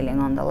exhaling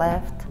on the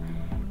left.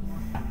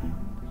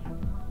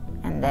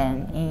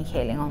 and then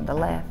inhaling on the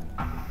left.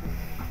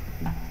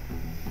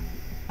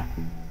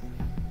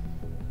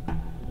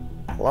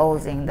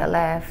 Closing the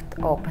left,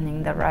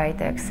 opening the right,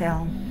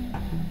 exhale.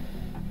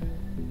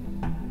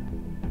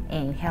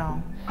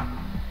 Inhale.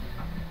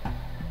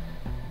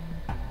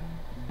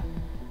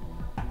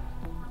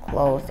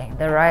 Closing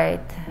the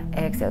right,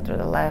 exhale through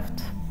the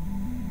left.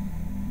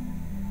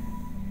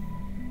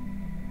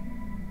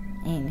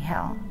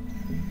 Inhale.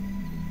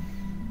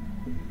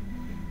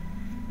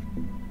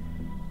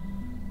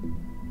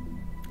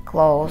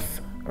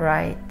 Close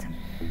right.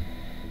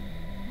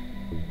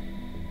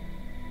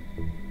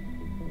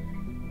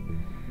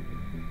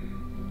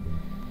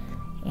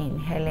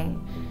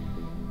 Inhaling.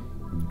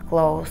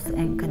 Close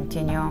and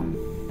continue.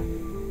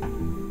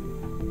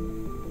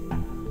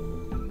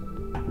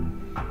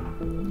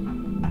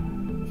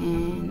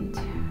 And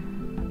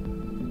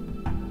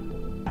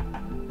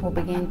we'll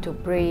begin to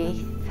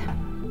breathe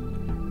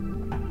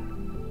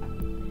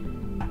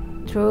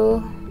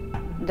through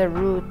the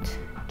root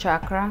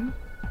chakra,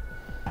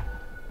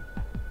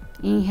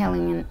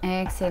 inhaling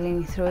and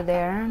exhaling through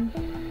there.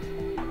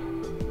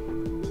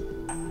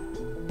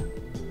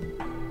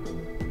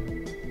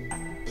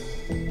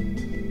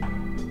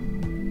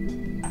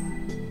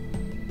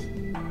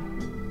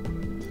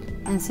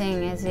 And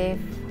seeing as if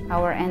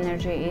our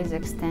energy is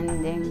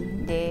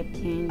extending deep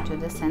into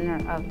the center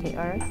of the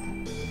earth.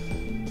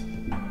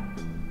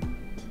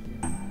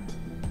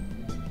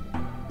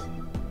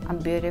 A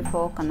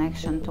beautiful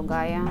connection to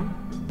Gaia,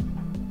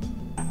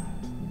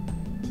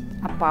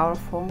 a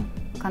powerful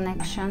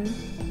connection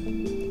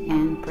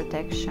and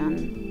protection,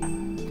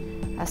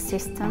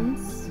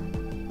 assistance.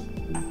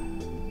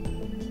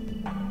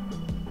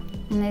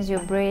 And as you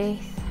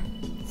breathe,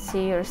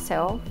 see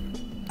yourself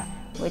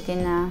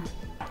within a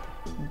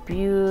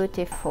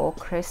beautiful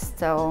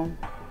crystal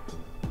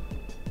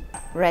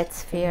red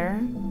sphere,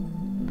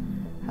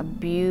 a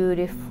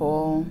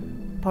beautiful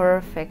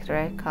perfect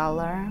red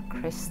color,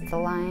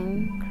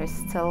 crystalline,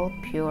 crystal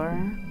pure,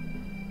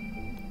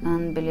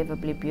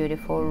 unbelievably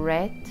beautiful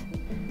red,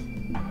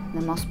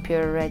 the most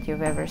pure red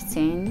you've ever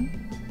seen.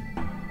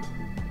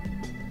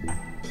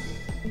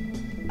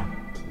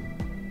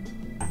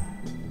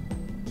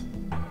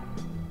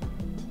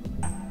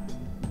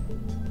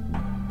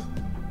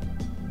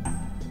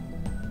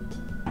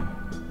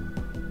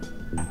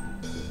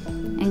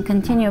 And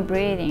continue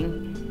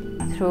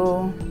breathing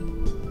through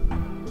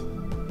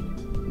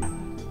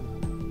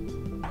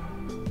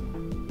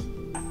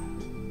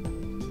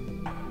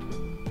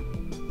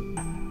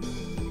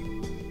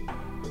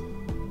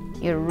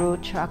your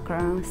root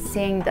chakra,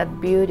 seeing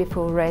that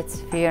beautiful red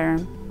sphere,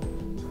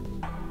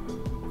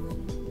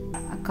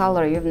 a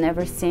color you've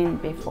never seen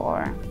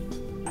before,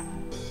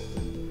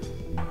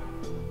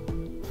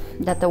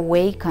 that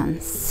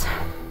awakens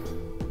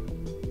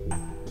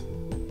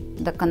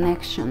the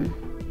connection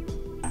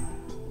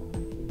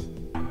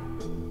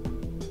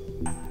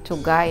to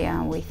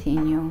Gaia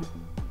within you,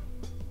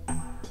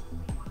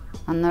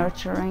 a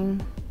nurturing,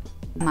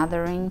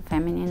 mothering,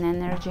 feminine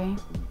energy,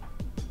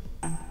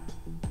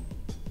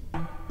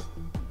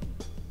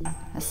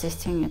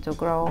 assisting you to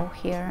grow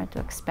here, to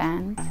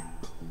expand,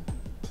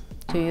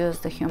 to use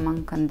the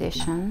human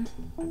condition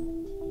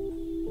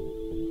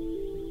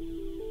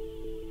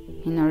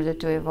in order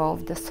to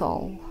evolve the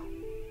soul.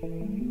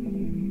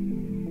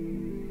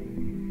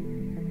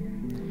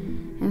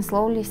 And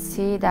slowly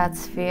see that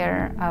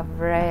sphere of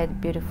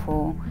red,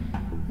 beautiful,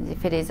 as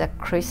if it is a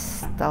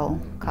crystal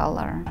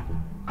color.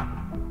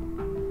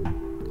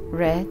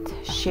 Red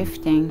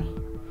shifting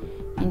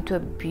into a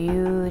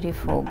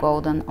beautiful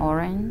golden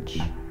orange,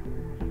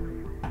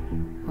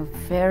 a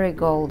very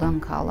golden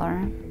color,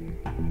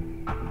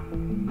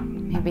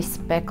 maybe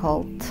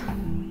speckled,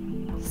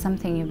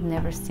 something you've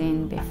never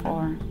seen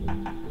before,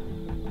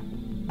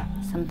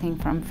 something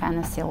from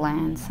fantasy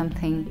land,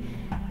 something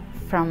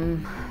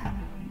from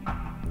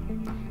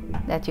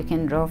that you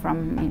can draw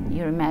from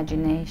your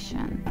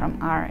imagination, from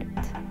art,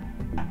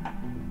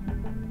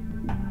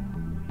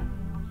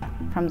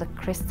 from the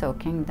crystal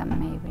kingdom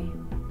maybe,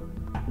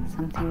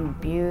 something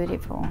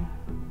beautiful.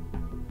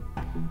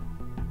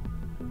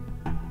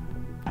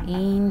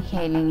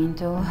 Inhaling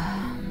into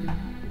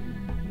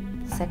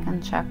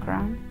second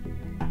chakra,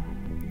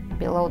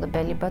 below the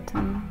belly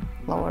button,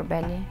 lower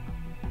belly,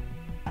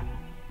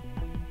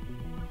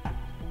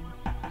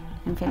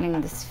 and feeling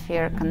the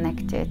sphere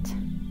connected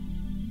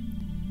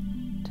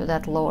to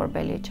that lower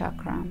belly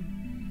chakra.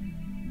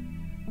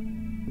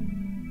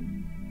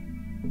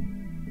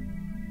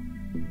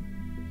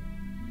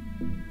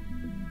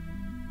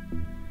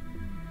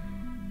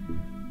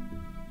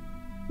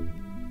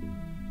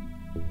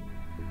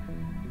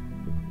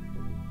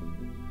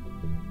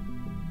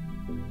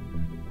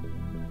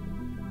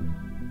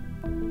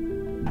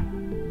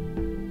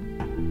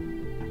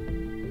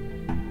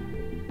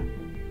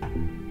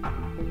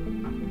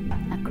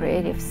 A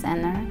creative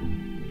center,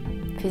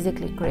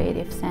 physically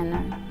creative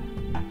center.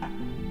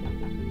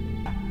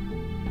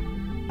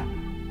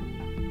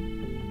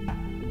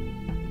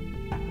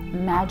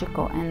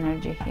 Magical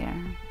energy here.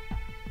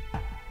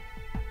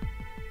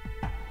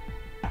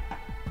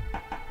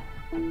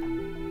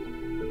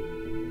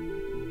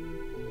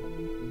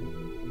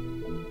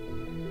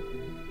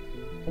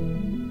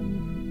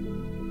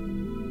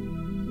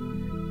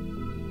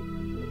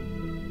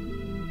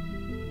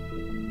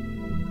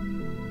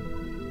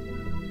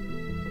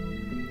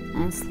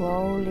 and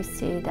slowly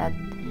see that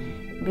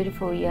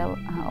beautiful yellow,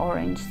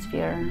 orange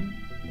sphere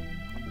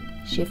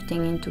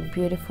shifting into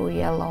beautiful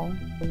yellow.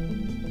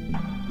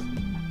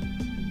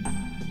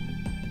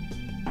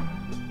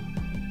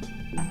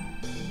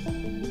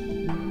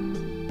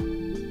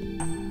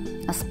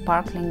 A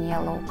sparkling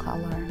yellow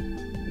color.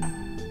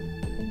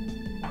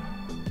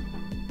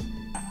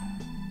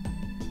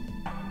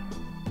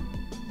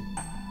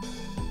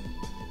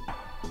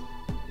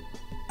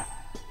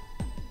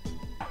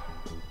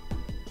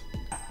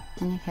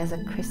 And it has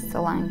a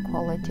crystalline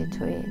quality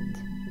to it.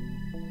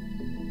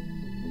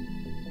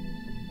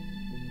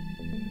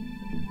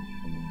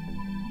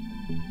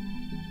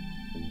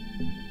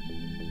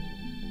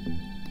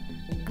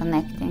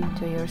 Connecting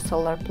to your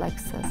solar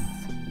plexus.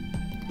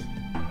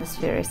 The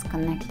sphere is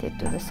connected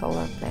to the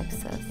solar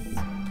plexus,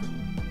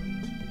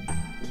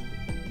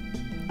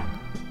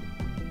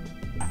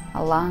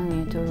 allowing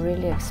you to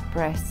really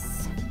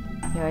express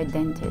your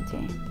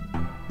identity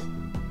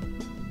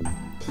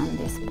on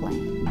this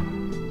plane,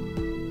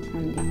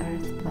 on the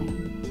earth plane.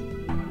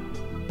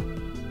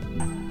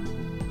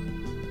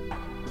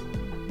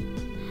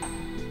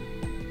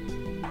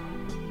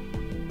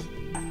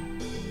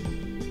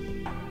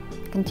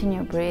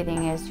 Continue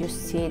breathing as you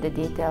see the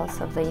details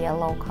of the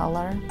yellow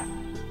color.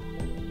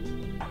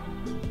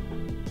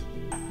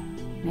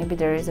 Maybe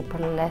there is a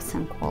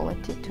pearlescent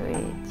quality to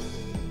it.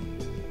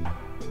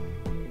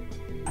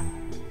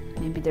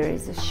 Maybe there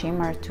is a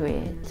shimmer to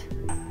it.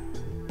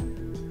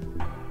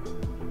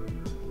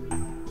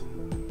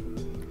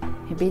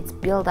 Maybe it's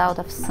built out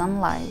of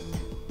sunlight.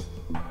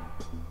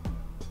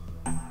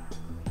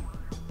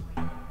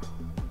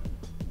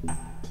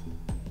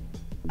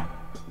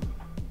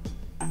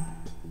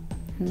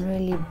 And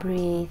really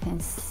breathe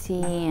and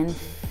see and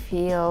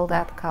feel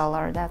that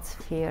color, that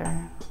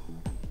sphere,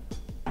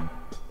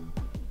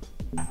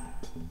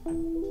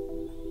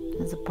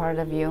 as a part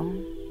of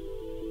you,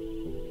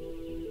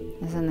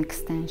 as an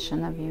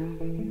extension of you,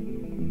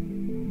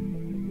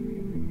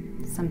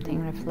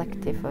 something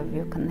reflective of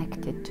you,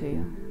 connected to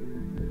you.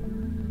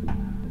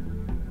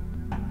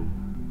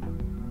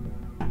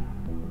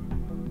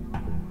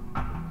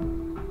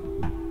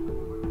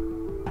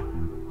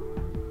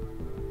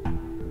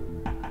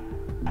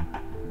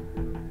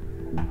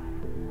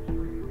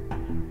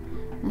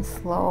 And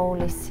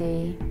slowly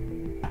see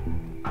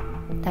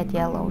that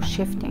yellow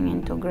shifting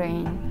into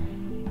green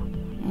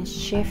and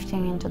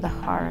shifting into the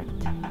heart.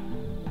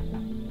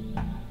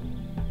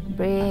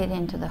 Breathe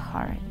into the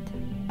heart,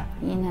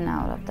 in and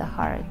out of the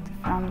heart,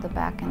 from the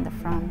back and the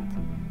front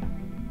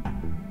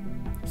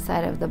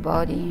side of the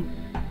body.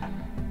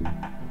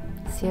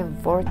 See a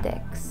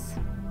vortex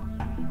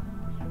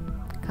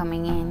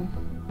coming in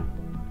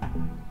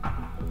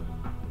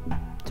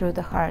through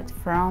the heart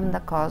from the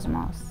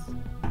cosmos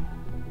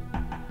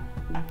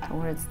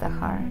towards the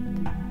heart,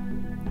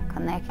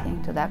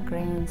 connecting to that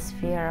green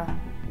sphere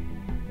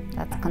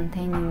that's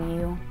containing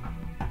you,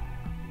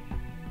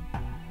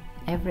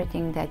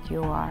 everything that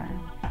you are.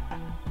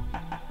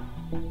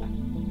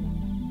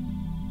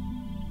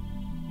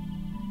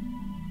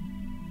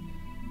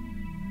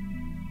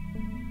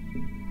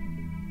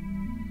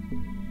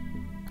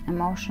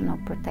 Emotional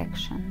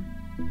protection.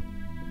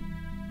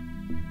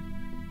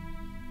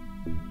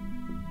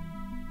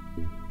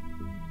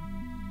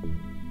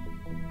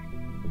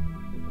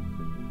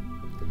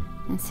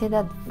 And see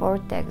that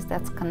vortex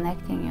that's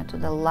connecting you to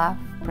the love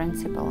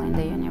principle in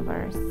the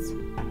universe,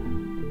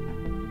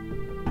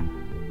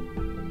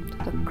 to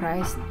the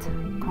Christ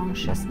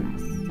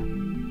consciousness.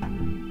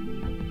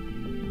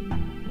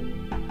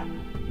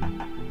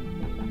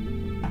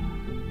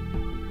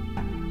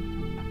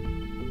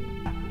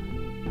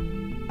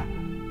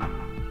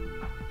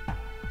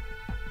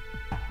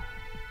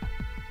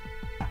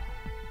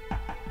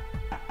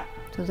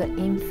 To the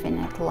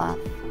infinite love.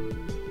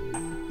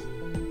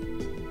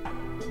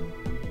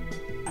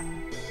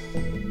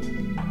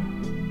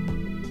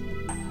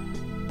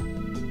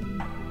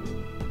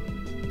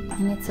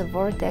 And it's a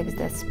vortex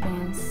that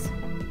spins,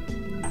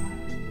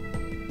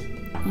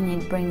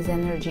 and it brings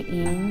energy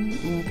in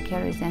and it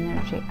carries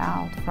energy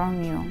out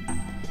from you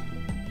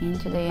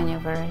into the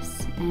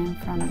universe, and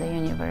from the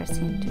universe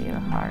into your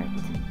heart.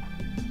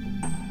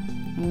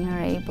 And you're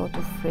able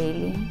to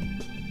freely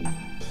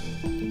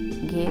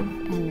give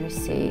and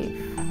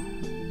receive,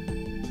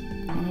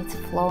 and it's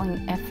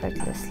flowing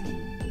effortlessly,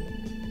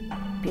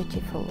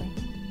 beautifully.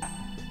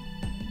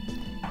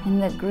 And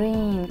the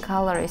green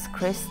color is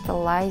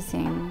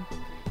crystallizing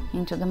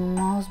into the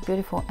most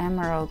beautiful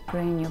emerald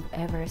green you've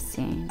ever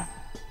seen.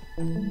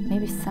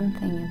 Maybe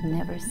something you've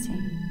never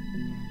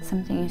seen,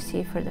 something you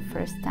see for the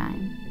first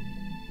time.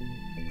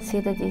 See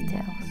the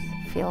details,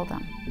 feel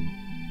them.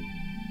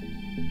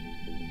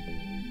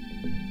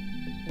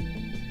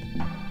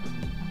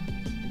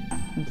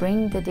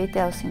 Bring the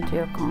details into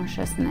your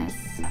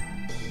consciousness.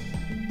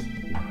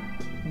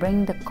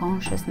 Bring the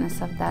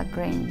consciousness of that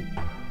green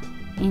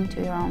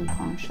into your own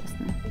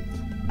consciousness.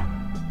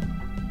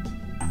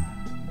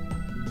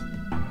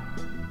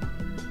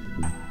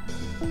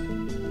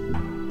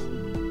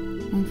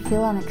 And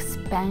feel an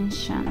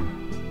expansion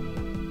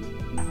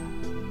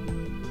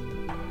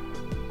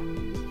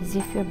as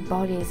if your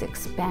body is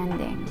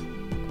expanding.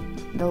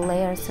 The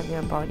layers of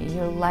your body,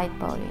 your light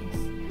bodies,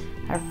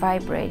 are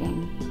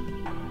vibrating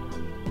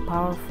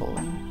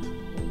powerfully.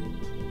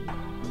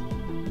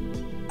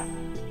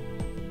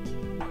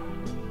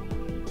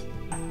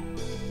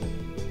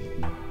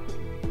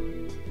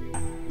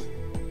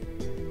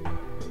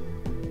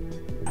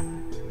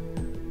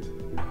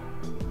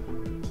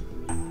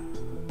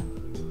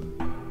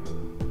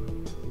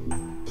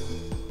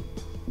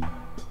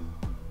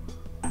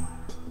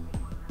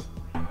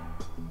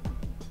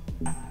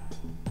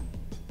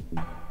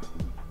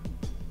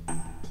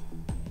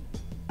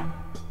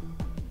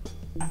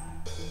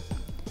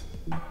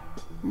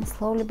 And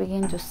slowly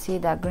begin to see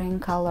that green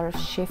color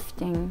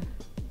shifting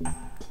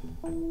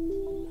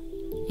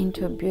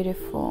into a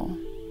beautiful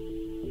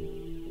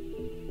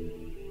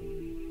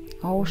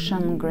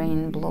ocean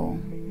green blue.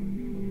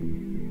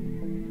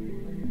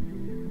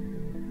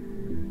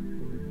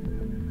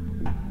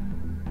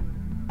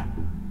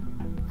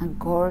 A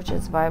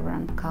gorgeous,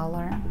 vibrant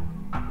color.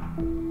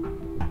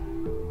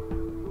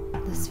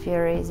 The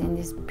sphere is in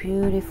this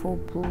beautiful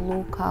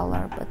blue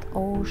color, but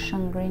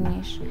ocean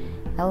greenish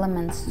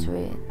elements to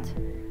it.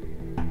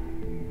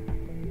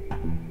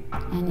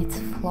 And it's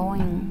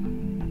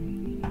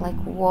flowing like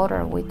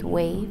water with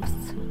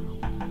waves,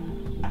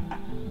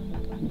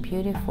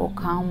 beautiful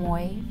calm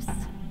waves,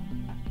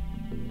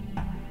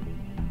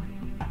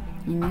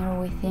 and you're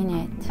within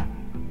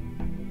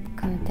it,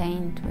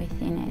 contained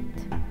within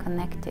it,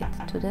 connected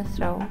to the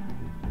throat.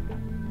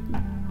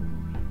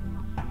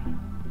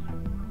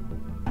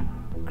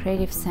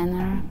 Creative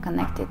center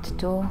connected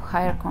to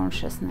higher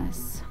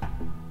consciousness,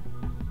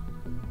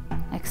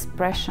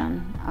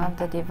 expression of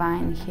the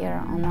divine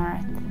here on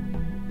earth,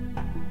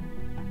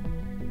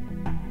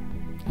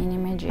 in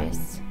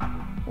images,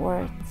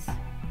 words,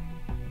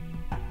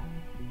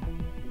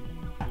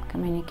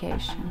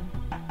 communication.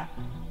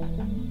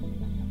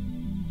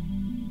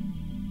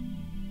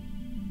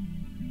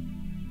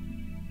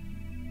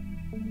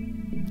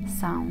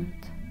 Sound.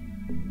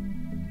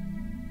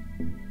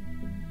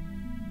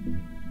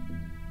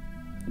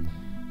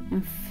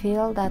 And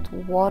feel that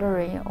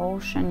watery,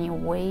 oceany,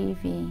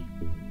 wavy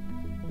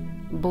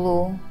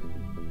blue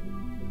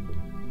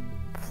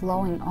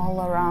flowing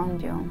all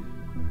around you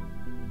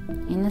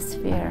in a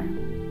sphere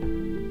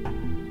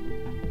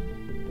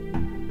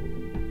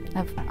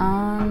of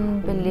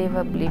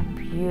unbelievably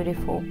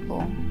beautiful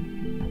blue.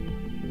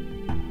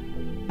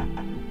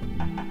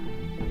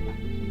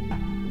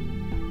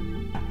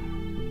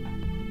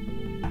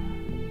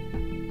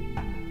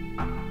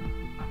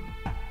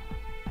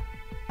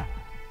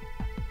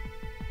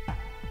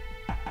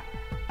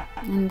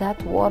 And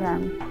that water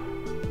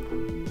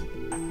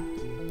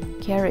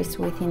carries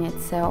within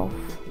itself,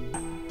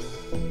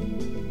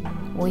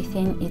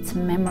 within its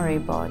memory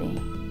body,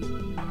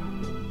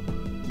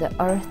 the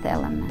earth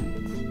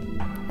element,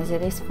 as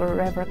it is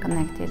forever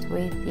connected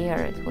with the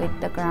earth,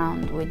 with the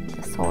ground, with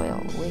the soil,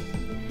 with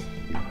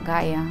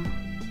Gaia.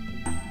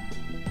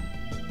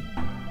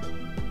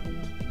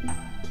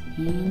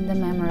 In the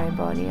memory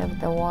body of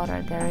the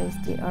water there is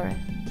the earth,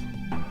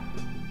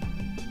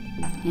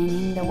 and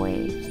in the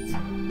waves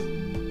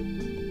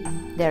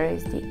there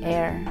is the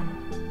air,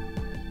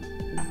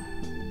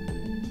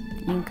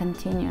 in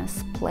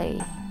continuous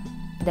play,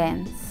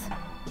 dance.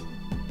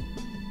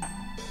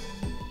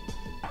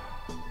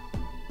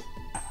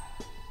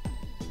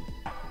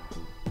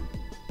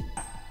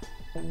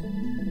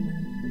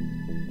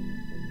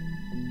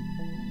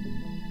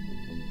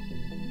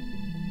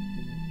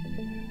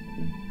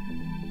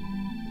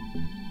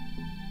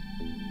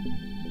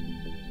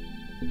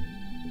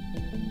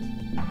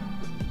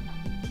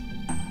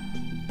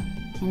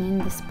 And in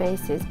the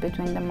spaces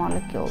between the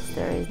molecules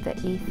there is the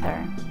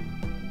ether,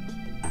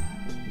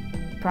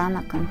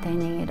 prana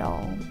containing it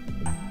all.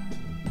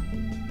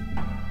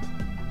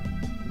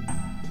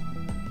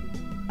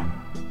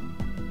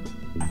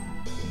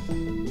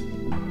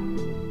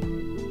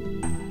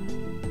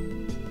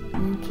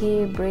 And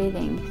keep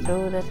breathing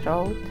through the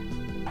throat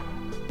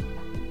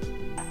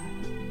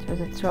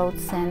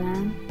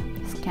center.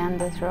 Scan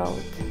the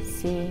throat,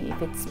 see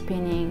if it's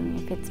spinning,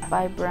 if it's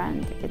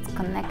vibrant, if it's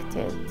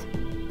connected.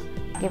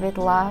 Give it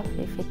love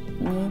if it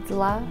needs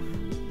love.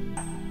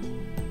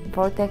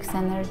 Vortex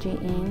energy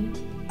in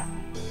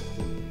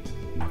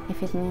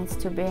if it needs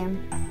to be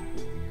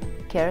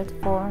cared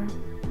for.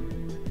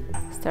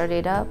 Stir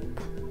it up,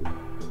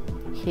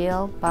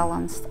 healed,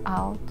 balanced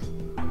out.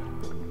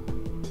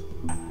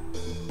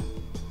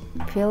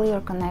 Feel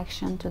your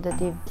connection to the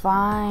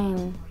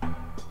divine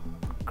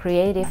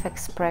creative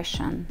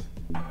expression.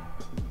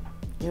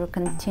 You're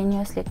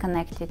continuously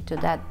connected to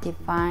that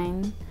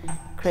divine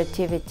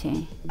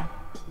creativity.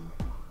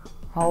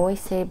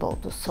 Always able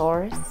to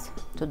source,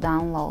 to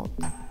download,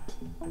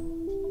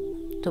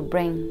 to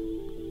bring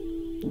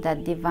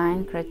that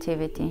divine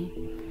creativity,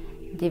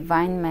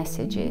 divine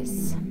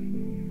messages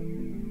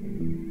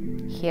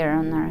here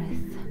on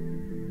earth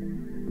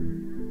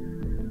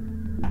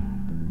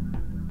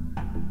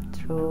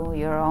through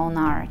your own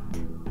art,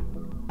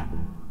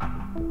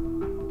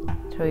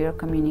 through your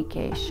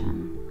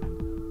communication.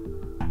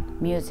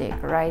 music,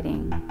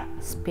 writing,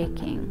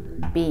 speaking,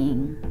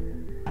 being.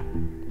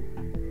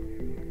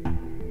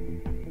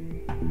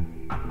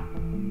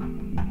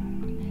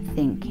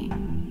 Thinking.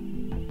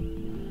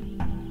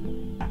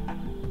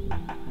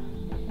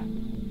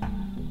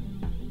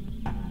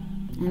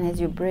 And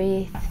as you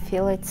breathe,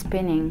 feel it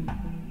spinning.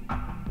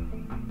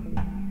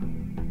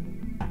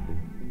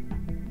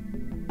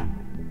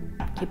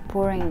 Keep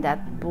pouring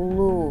that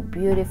blue,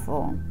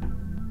 beautiful,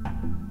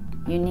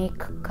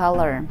 unique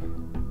color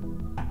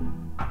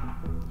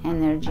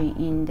energy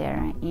in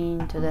there,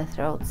 into the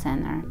throat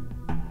center.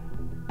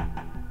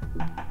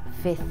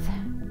 5th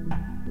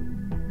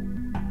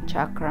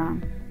chakra.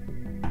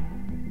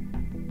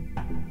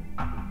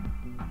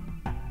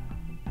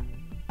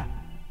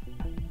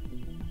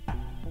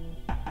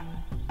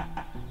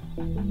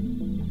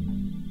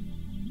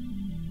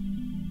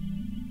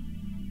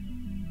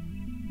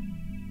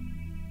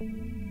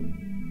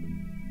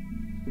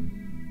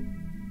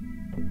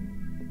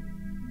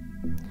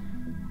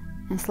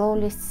 And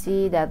slowly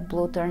see that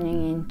blue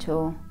turning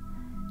into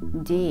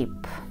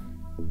deep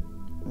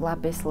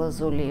lapis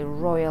lazuli,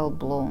 royal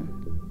blue,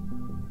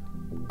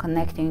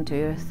 connecting to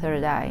your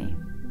third eye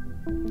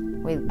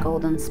with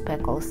golden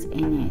speckles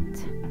in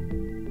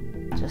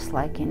it, just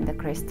like in the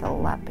crystal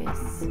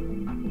lapis.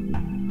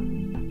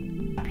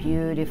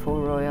 Beautiful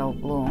royal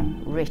blue,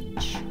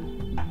 rich,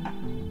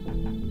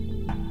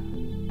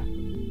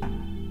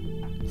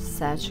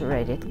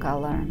 saturated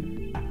color.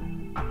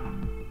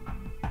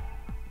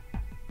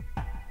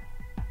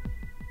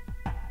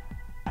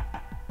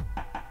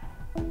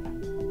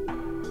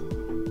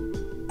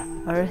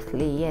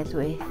 Earthly, yet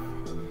with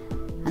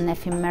an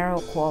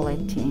ephemeral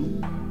quality,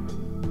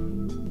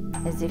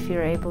 as if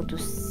you're able to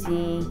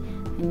see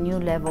a new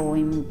level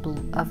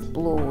of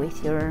blue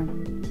with your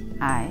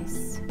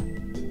eyes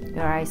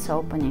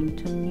opening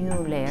to new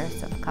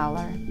layers of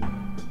color,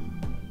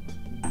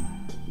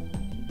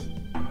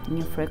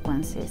 new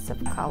frequencies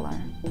of color.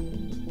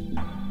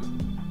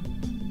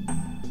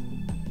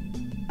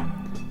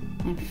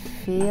 And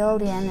feel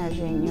the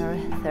energy in your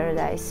third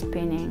eye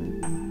spinning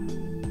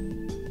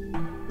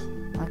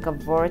like a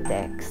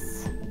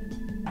vortex,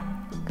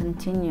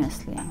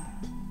 continuously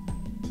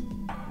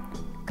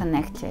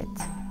connected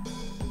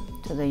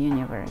to the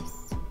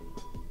universe,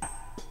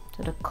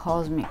 to the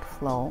cosmic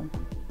flow.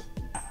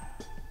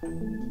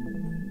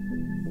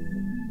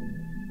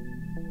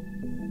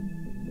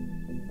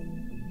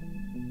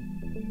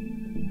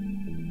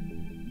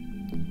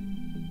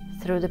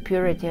 Through the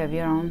purity of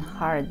your own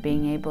heart,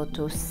 being able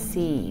to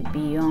see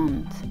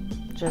beyond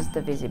just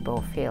the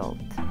visible field,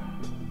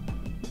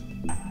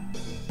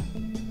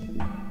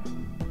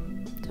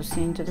 to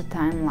see into the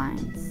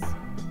timelines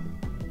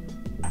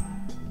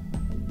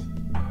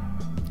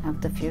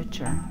of the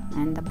future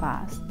and the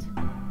past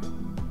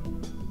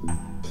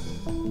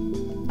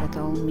that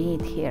all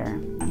meet here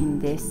in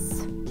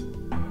this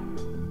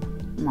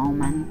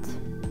moment,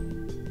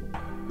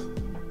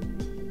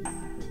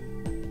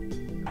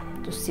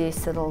 to see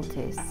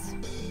subtleties,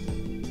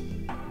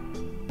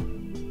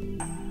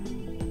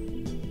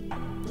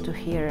 to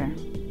hear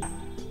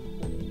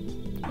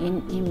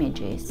in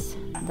images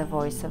the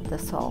voice of the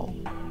soul,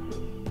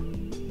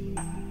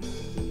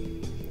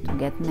 to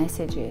get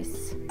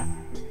messages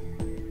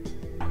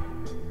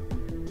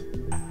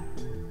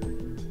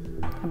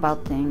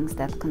about things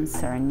that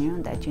concern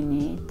you, that you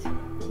need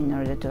in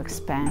order to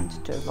expand,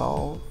 to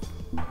evolve,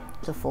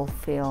 to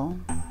fulfill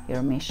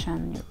your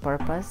mission, your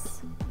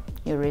purpose,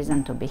 your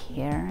reason to be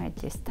here at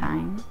this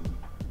time.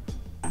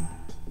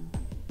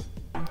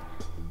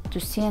 To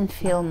see and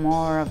feel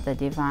more of the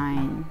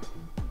divine,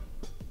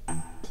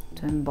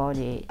 to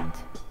embody it.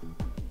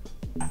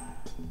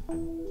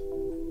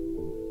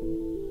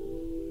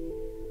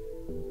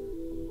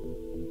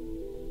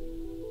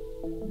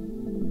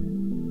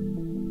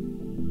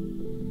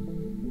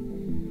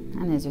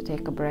 And as you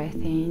take a breath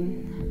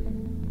in,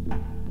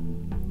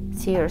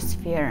 see your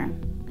sphere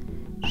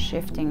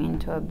shifting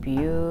into a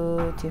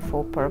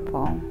beautiful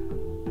purple.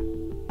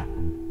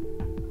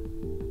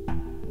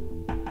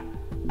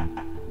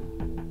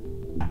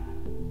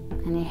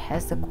 And it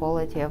has the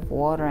quality of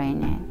water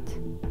in it.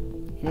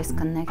 It is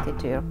connected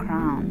to your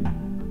crown.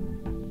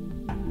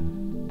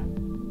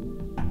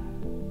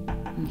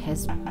 It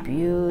has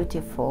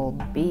beautiful,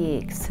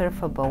 big,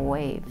 surfable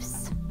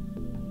waves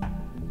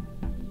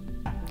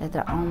that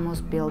are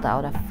almost built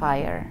out of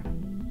fire.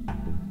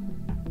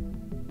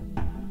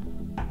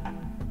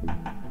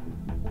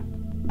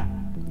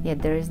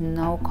 Yet there is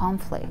no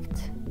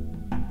conflict.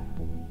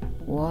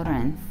 Water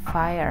and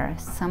fire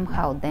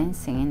somehow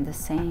dancing in the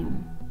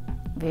same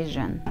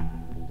vision,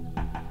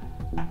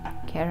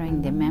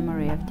 carrying the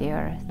memory of the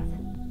earth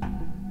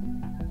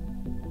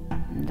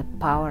and the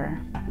power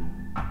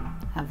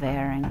of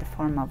air in the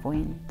form of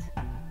wind,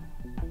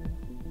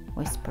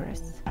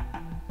 whispers.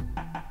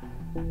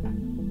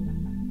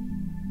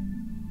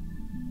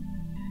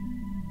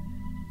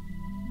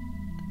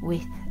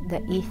 With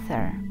the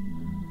ether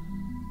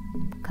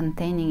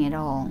containing it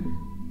all,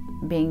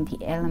 being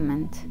the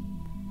element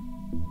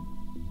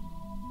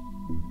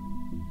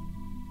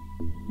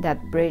that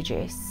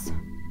bridges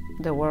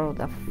the world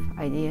of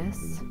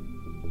ideas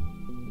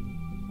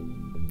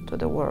to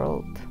the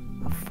world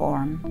of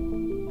form.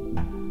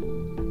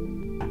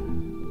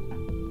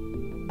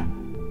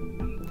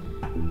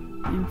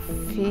 And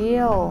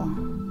feel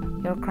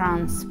your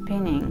crown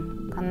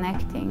spinning,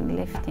 connecting,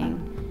 lifting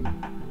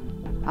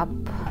up,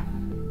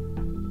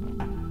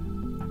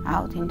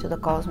 out into the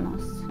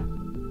cosmos.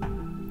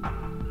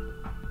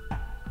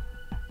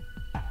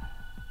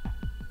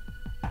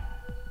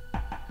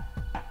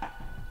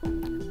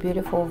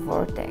 Beautiful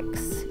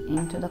vortex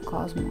into the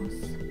cosmos.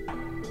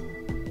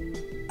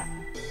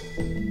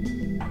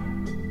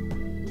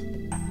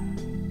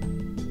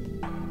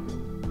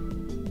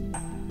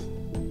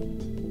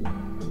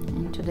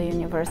 Into the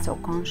universal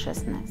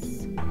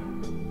consciousness.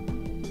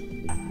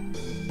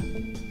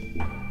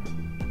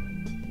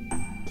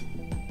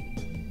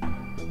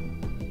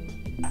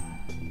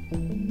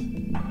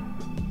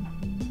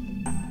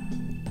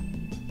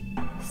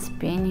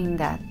 Spinning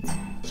that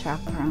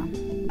chakra,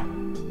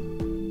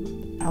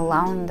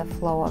 allowing the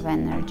flow of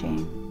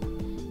energy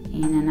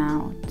in and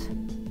out,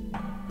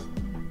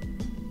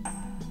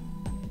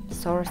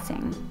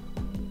 sourcing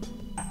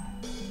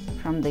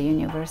from the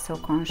universal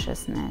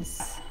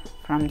consciousness,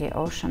 from the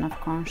ocean of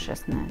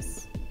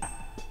consciousness,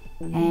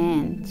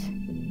 and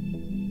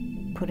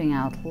putting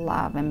out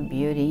love and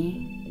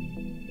beauty,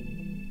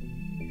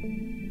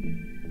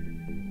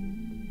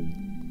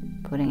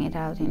 putting it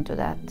out into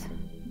that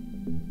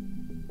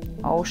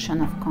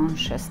ocean of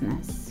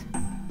consciousness.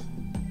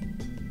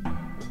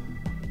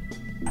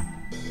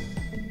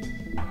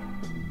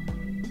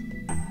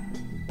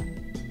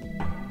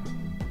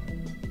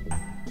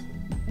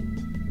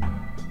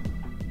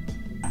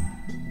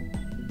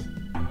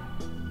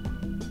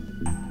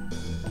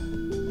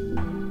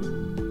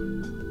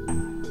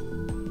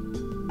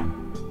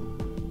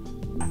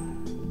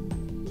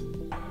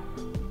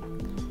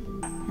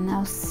 And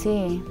now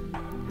see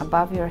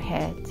above your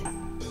head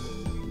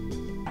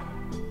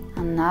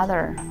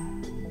another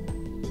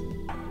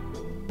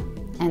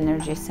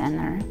energy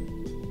center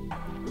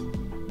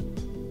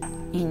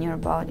in your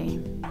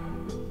body,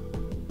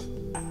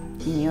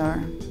 in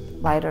your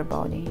lighter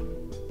body,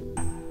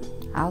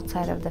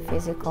 outside of the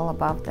physical,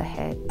 above the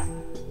head,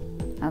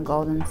 a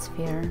golden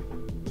sphere.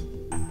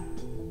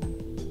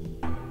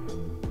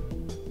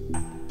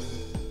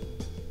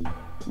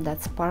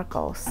 That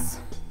sparkles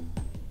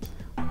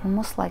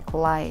almost like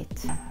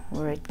light,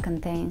 where it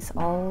contains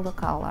all the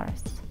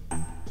colors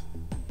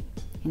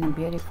in a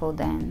beautiful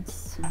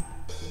dance.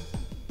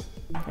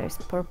 There's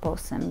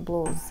purples and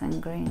blues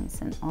and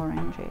greens and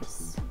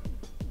oranges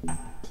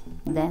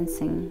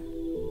dancing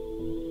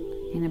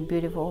in a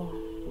beautiful,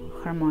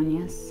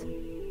 harmonious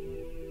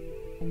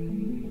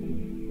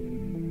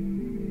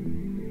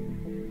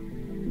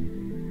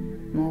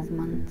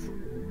movement.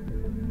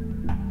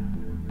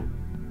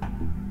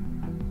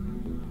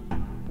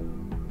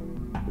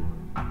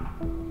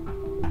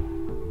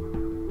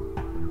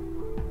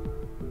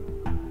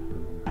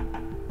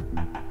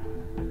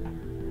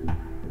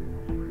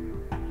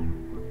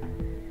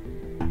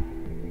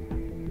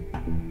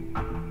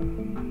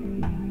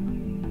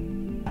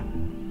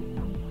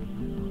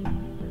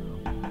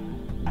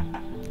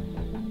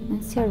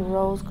 See a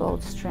rose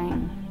gold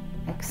string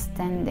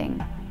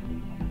extending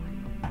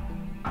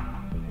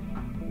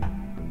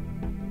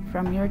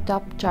from your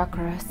top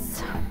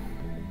chakras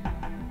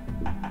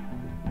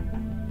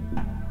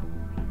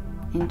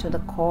into the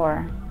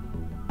core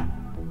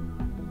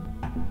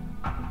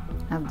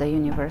of the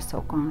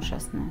universal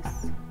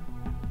consciousness.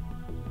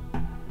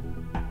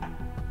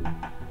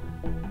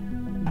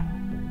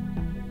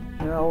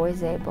 You're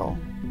always able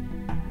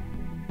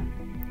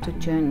to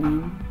tune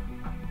in,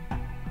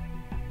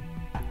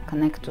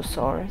 connect to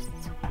source,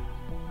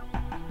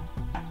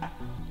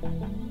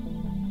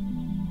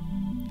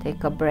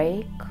 take a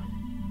break,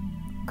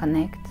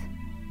 connect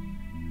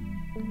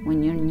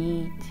when you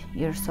need,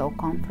 you're so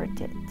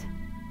comforted,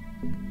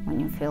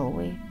 when you feel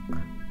weak,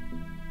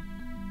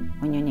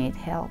 when you need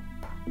help,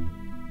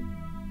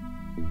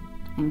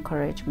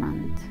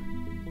 encouragement.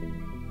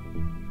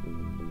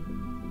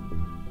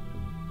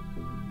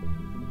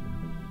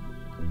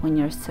 When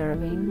you're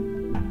serving,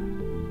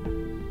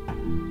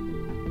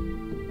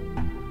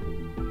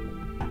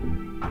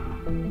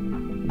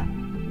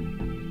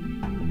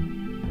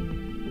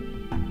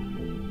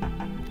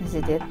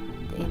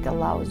 it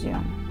allows you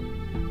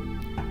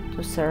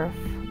to serve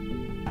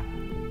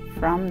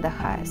from the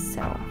highest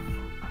self.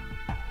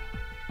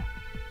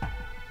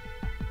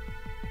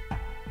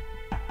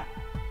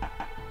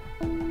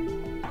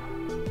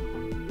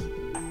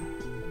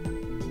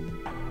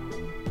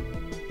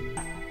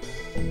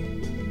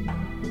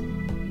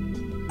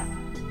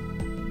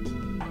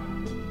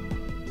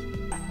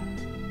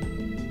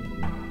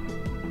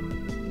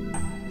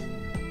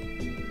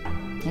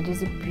 It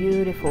is a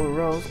beautiful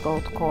rose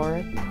gold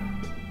cord.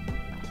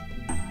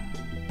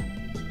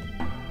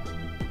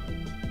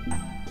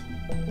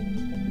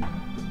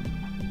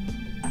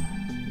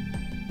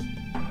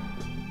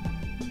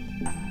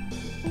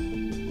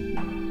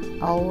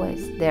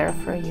 Always there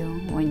for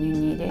you when you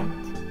need it.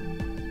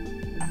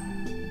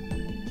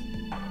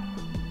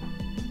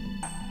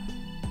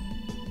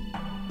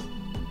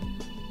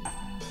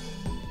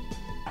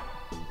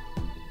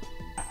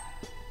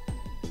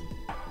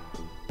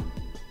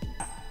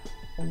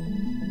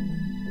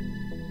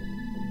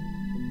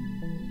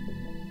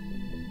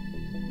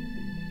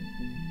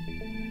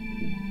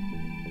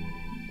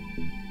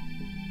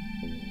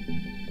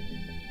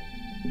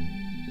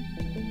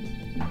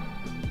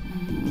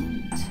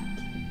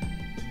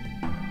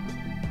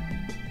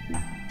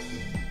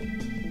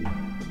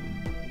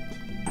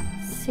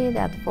 See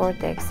that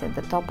vortex at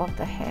the top of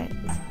the head.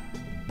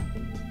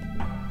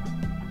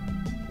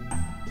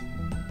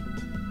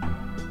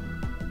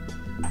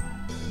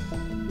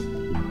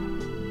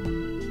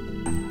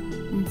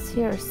 And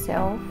see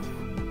yourself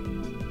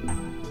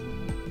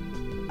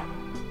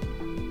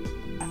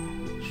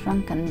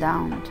shrunken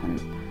down to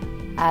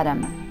an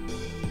atom,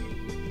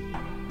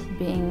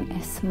 being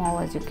as small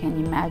as you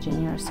can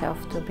imagine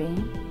yourself to be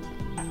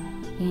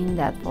in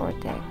that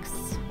vortex.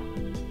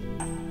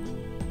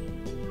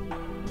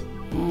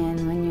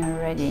 And when you're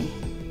ready,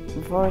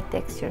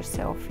 vortex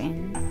yourself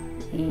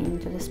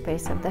into the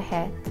space of the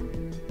head,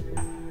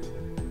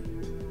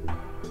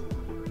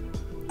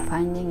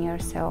 finding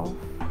yourself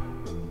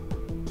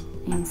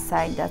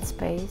inside that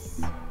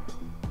space.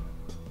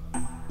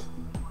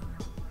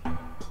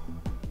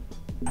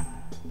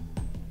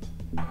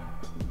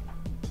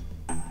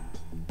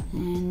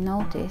 And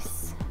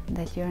notice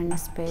that you're in a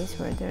space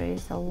where there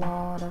is a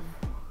lot of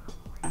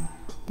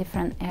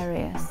different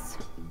areas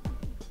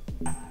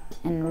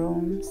and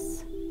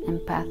rooms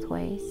and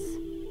pathways.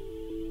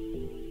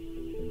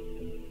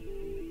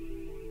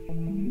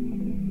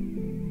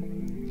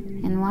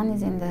 And one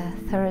is in the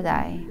third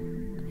eye,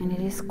 and it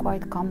is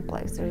quite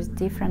complex. There's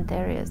different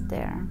areas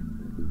there.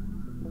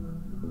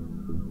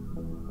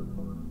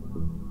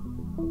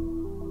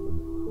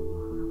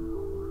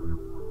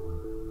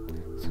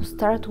 So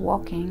start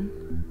walking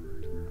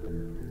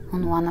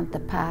on one of the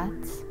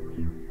paths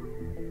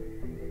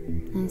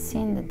and see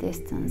in the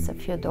distance a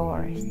few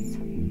doors.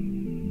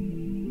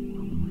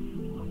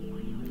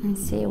 And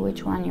see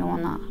which one you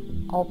want to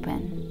open.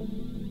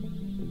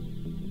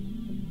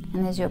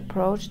 And as you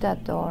approach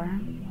that door,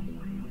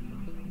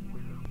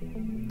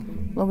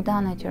 look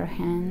down at your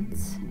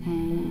hands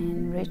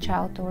and reach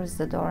out towards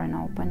the door and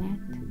open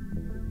it.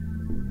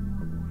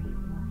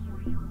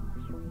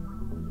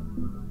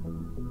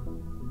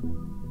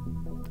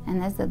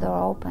 And as the door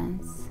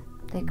opens,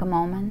 take a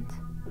moment,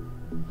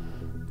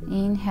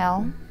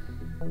 inhale,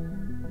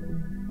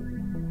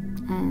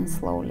 and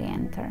slowly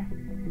enter.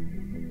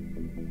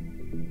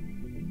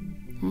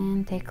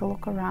 And take a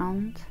look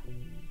around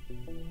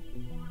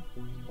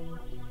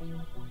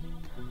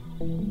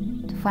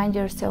to find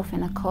yourself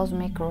in a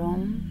cosmic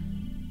room,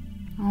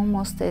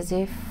 almost as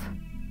if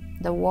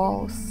the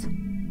walls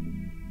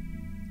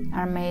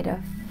are made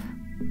of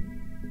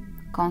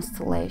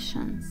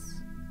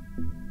constellations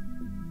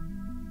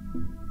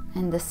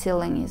and the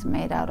ceiling is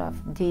made out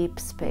of deep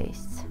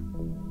space.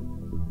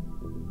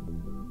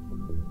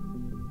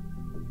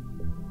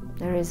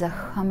 There is a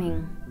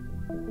humming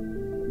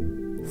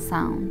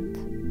sound,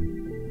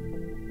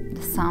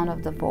 the sound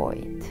of the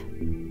void.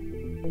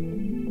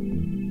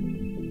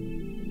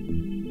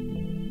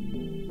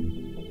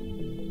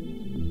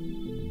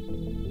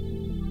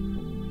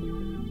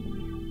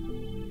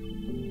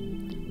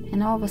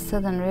 And all of a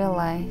sudden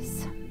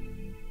realize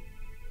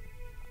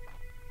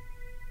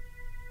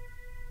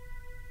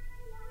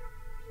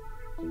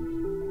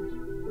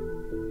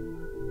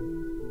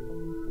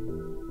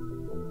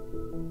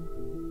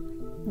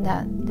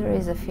that there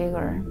is a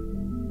figure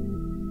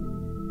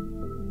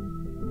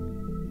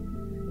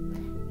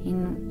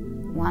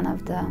in one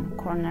of the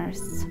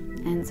corners,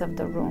 ends of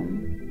the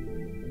room,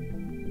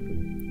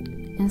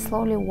 and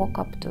slowly walk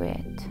up to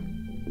it,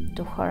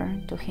 to her,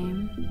 to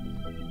him,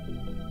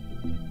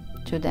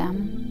 to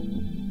them.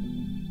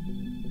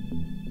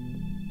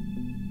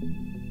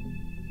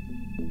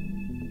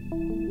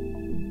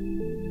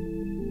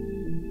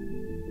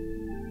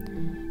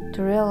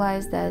 To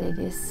realize that it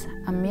is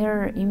a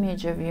mirror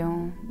image of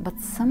you, but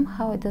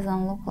somehow it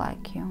doesn't look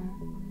like you.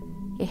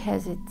 It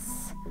has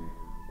its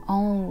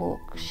own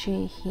look,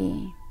 she,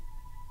 he.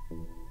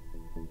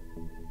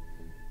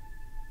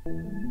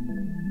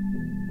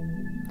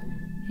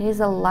 It is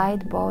a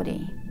light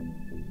body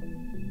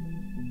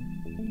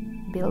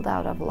built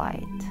out of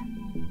light.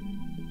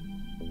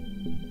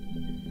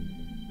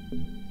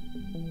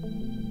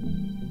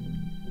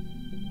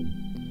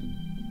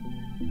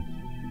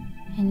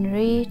 And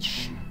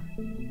reach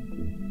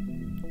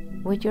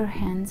with your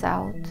hands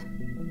out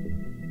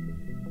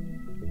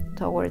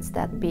towards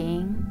that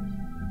being,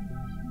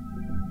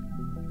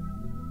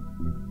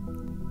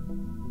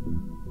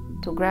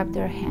 to grab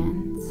their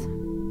hands,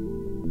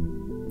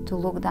 to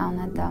look down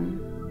at them,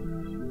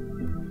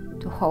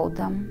 to hold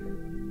them,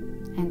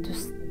 and to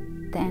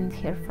stand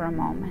here for a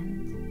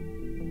moment,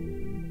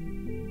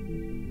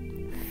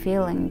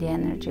 feeling the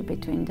energy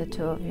between the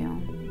two of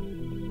you.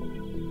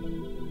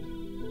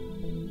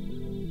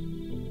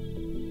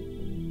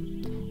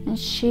 And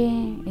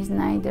she is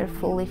neither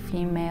fully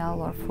female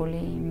or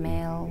fully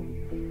male.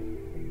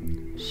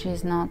 She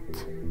is not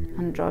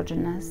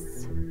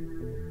androgynous.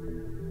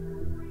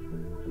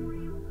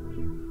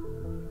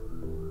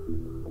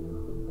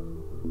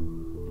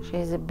 She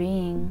is a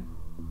being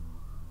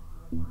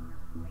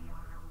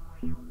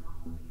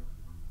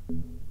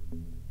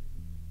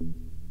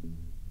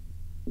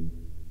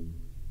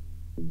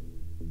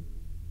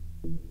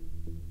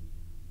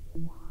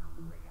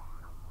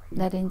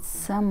that in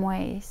some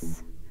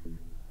ways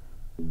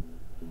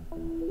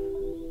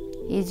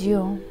is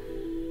you,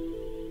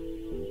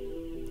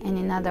 and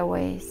in other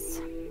ways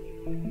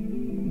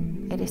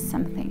it is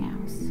something else.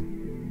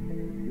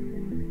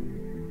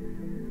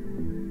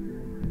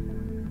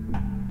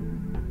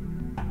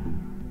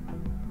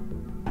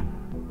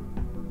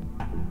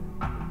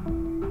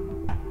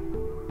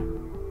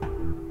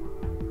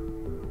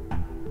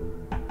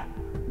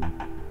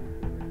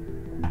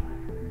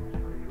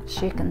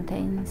 She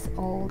contains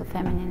all the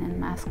feminine and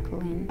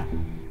masculine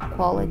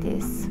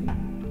qualities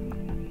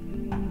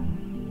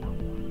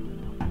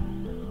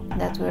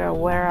that we're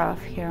aware of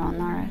here on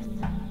Earth,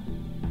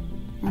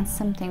 and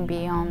something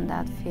beyond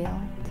that field.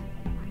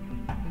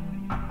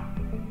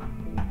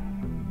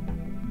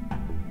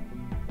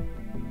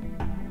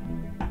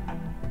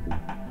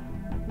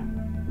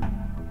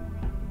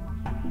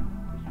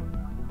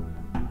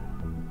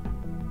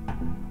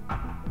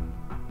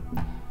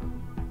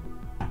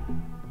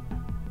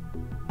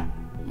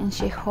 And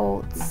she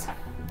holds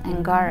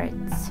and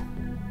guards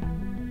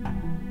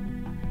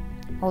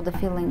all the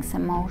feelings,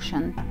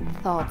 emotions,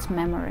 thoughts,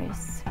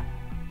 memories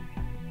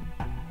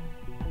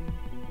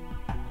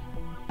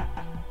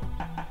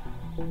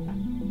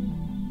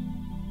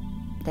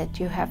that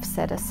you have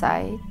set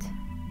aside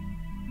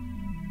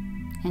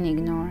and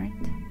ignored.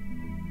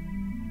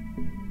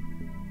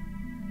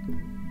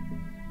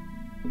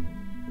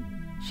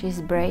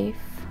 She's brave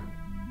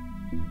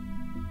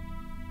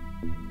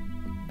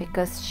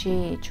because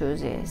she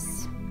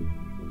chooses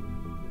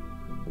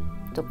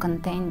to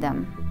contain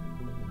them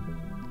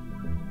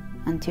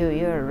until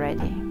you're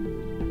ready.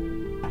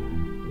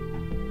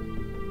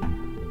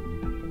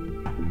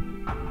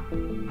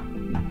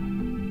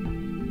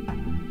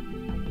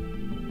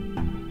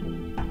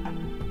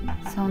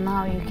 So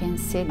now you can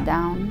sit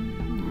down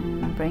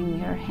and bring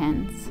your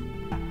hands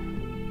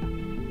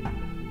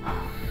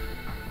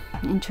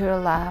into your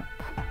lap,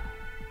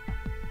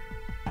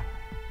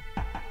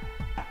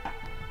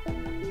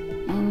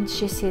 and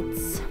she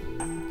sits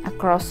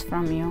across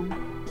from you,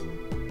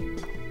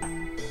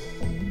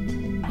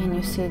 and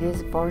you see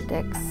this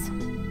vortex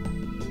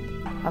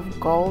of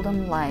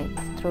golden light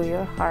through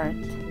your heart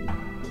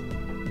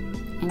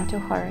into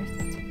hers.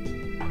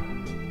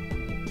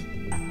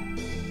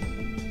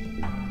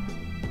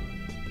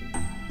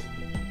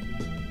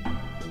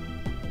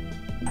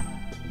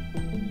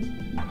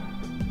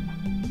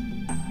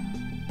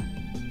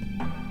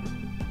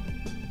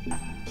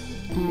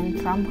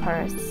 And from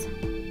hers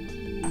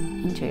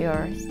into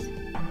yours.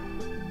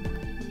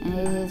 And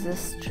it is a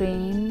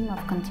stream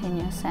of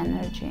continuous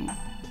energy,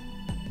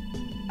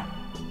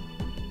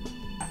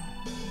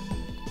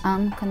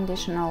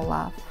 unconditional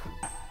love,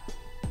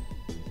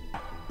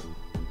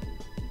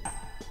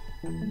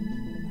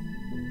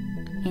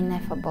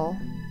 ineffable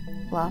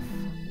love,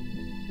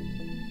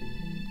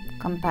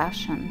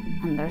 compassion,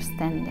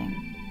 understanding,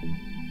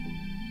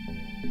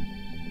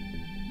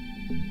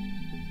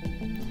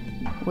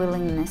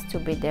 willingness to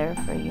be there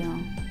for you,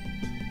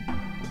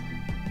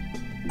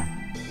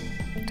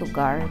 to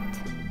guard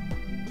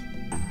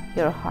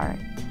your heart.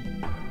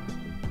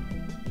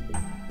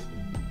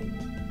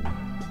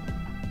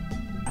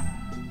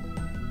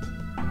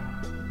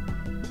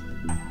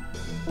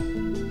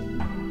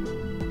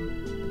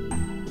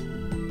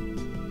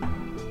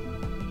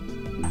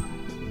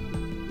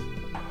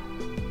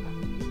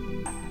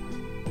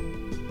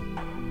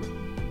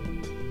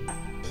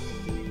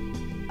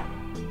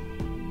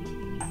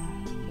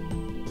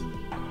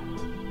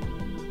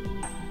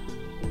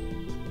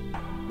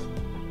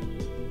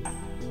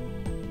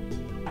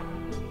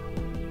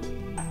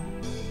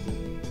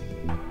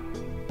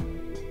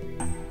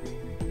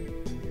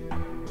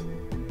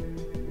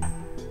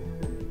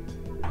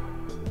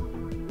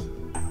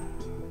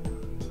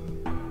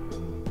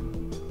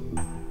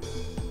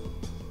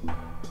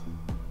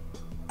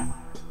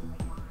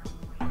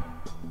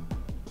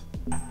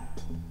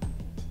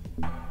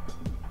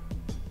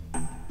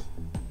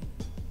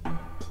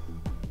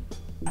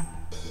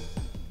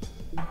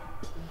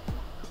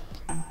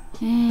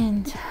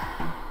 And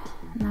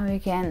now you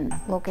can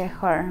look at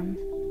her,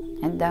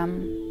 at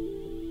them,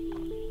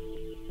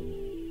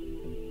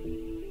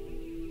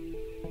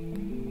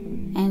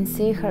 and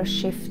see her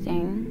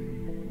shifting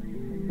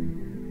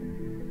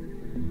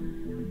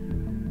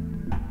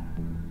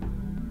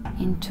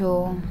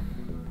into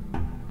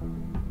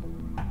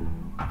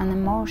an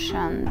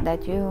emotion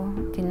that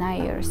you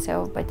deny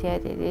yourself, but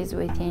yet it is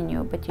within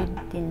you, but you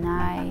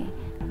deny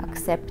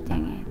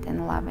accepting it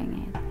and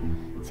loving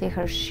it. See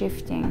her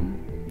shifting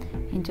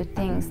into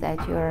things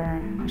that you're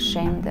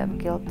ashamed of,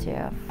 guilty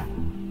of,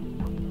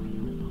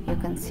 you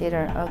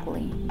consider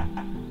ugly,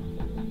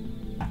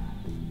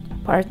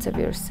 parts of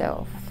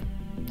yourself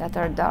that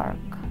are dark,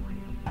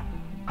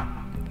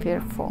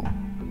 fearful,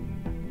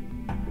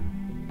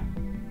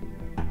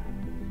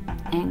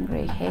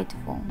 angry,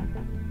 hateful.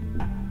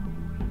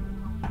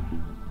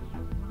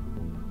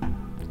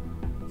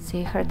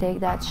 See her take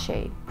that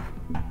shape.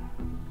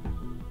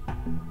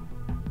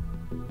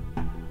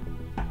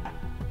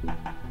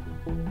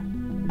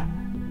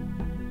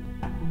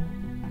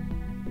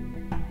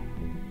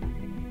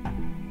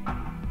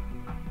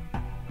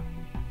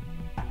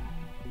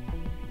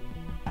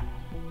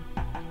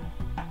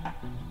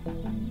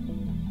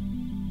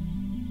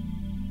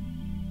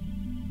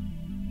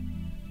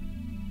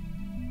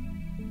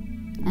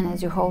 And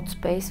as you hold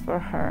space for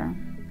her,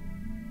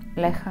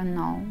 let her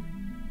know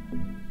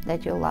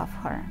that you love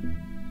her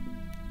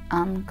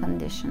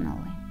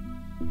unconditionally.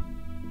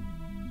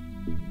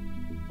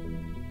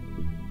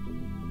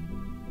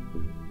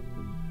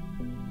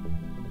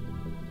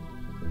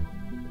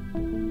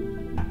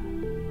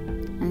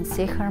 And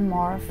see her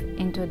morph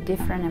into a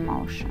different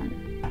emotion.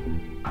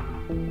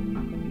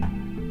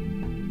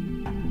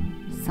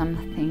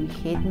 Something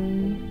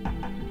hidden,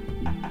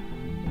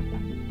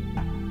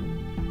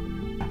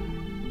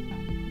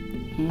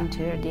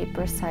 into your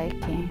deeper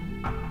psyche,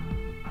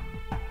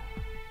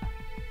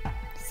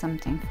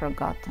 something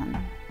forgotten,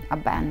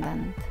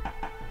 abandoned,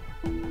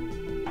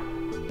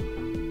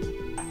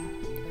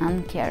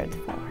 uncared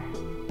for,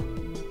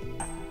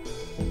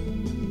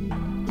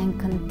 and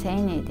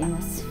contain it in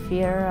a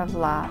sphere of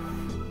love.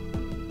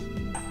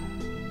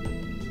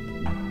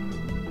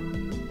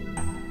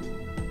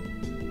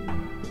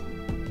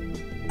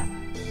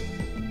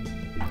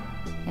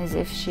 As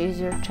if she's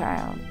your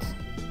child,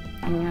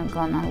 and you're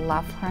gonna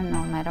love her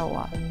no matter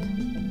what.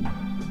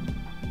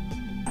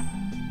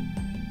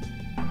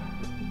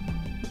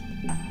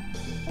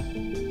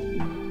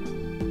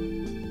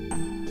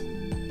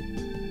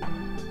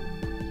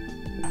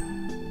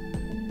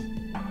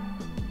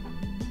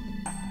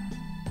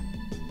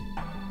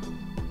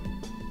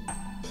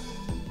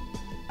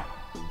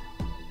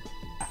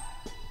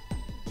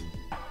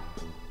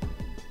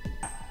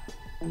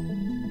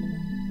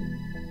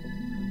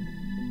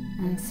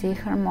 And see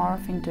her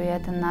morph into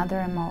yet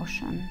another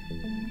emotion,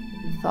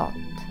 thought,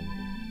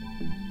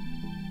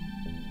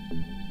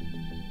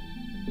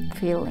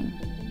 feeling,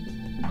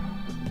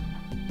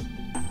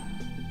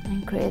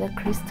 and create a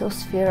crystal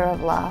sphere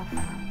of love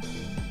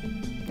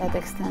that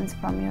extends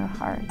from your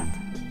heart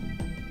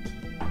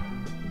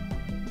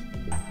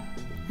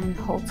and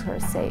holds her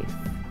safe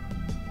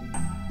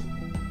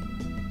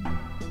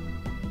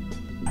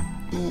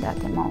in that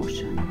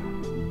emotion.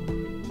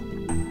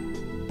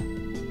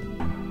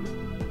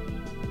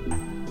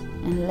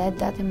 And let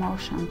that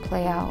emotion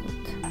play out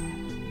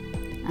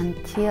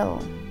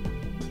until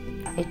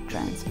it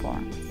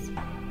transforms,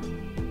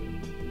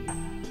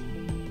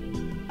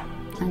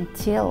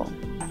 until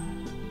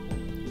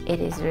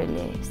it is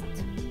released,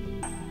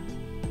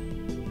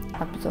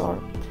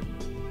 absorbed,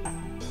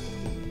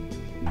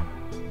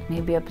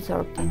 maybe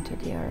absorbed into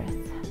the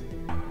earth.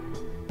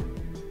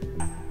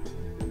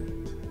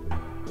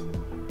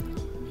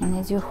 And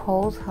as you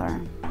hold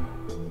her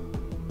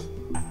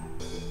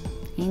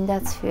in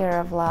that sphere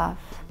of love,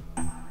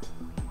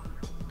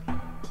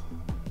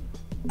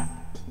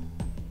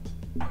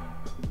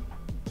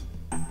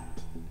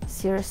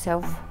 see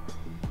yourself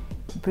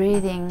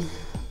breathing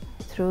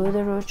through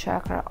the root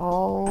chakra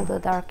all the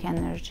dark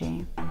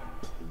energy,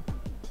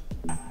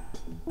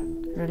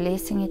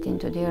 releasing it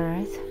into the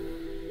earth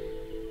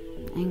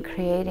and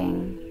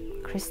creating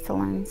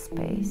crystalline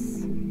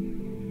space.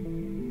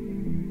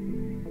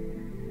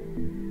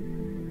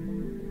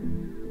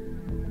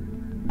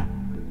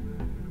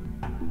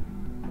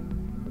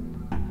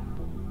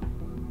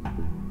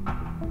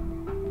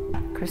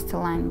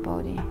 Crystalline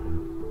body.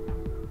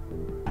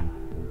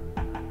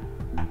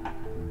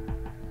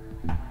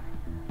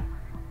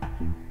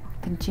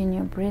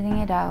 Continue breathing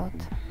it out,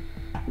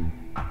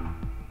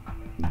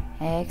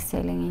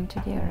 exhaling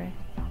into the earth,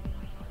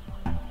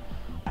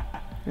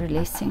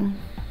 releasing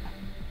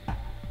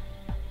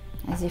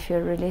as if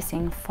you're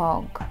releasing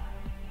fog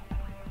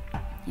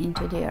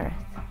into the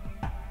earth,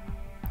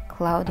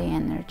 cloudy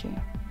energy.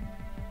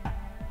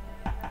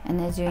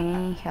 And as you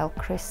inhale,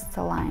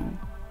 crystalline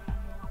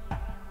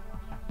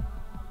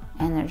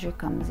energy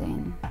comes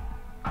in.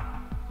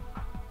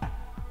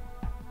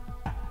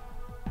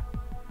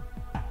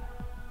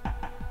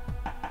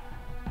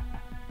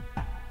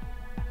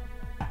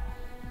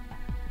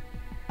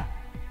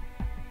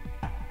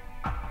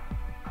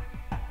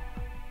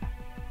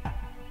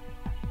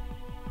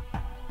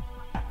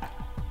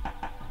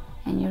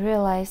 And you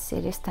realize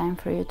it is time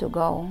for you to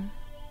go.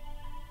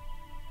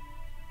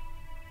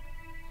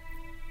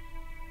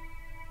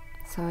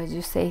 So as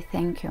you say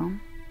thank you,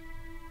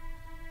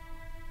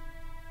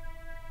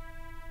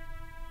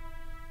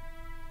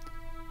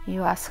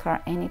 you ask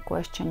her any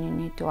question you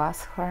need to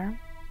ask her,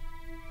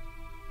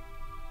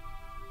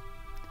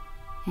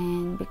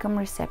 and become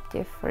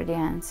receptive for the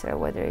answer,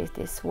 whether it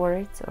is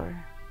words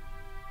or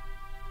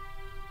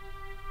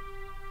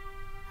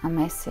a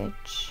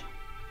message,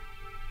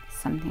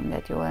 something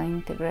that you will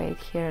integrate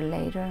here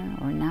later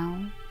or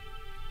now.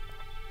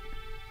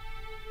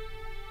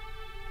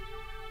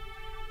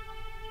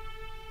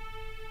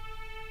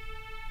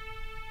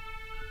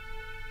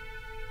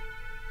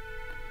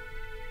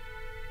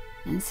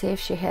 and see if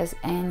she has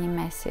any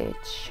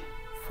message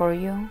for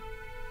you,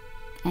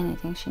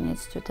 anything she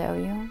needs to tell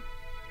you.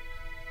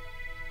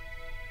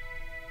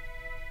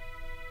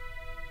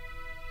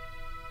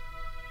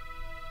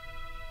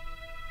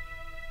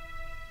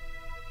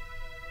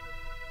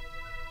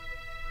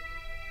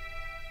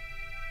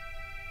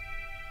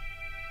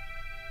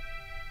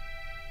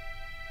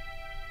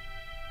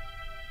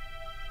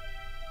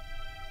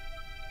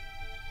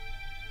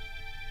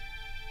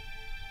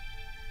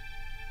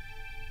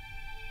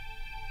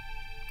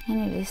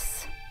 And it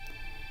is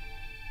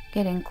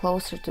getting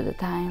closer to the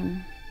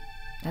time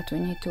that we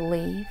need to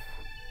leave.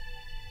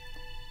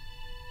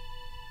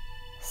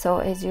 So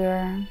as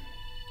you're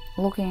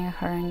looking at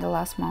her in the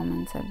last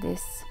moments of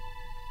this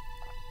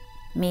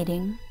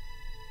meeting,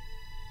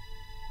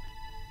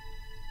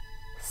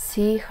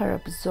 see her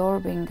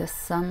absorbing the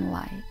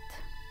sunlight,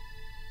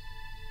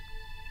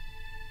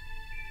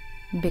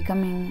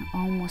 becoming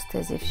almost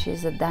as if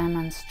she's a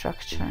diamond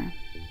structure.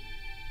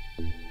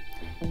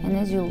 And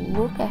as you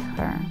look at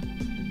her,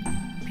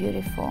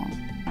 beautiful,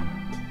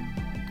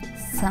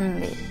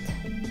 sunlit,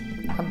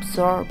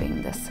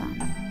 absorbing the sun,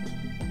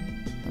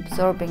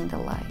 absorbing the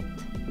light,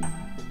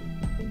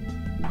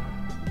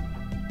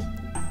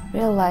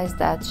 realize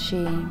that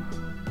she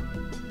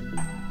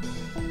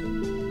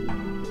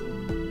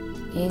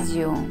is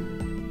you,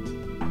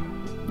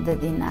 the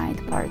denied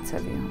parts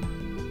of you,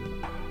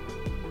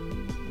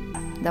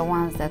 the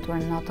ones that were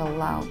not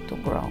allowed to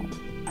grow,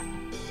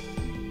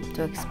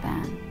 to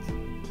expand,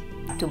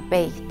 to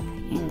bathe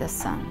in the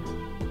sun,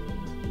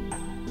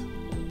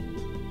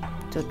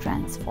 to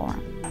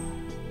transform.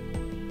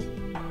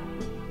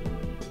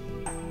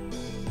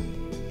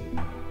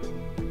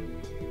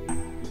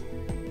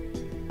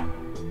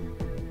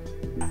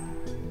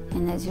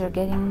 And as you're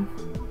getting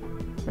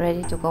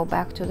ready to go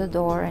back to the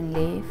door and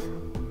leave,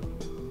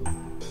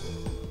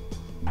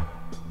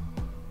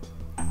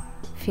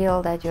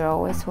 feel that you're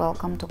always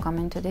welcome to come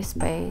into this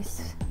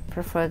space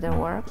for further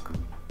work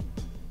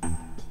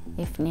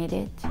if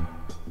needed.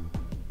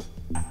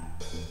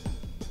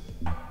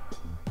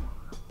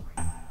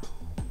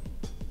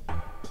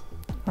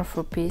 Or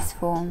for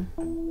peaceful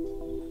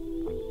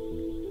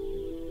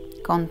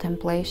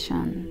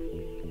contemplation,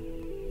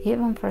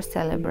 even for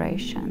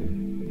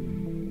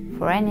celebration,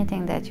 for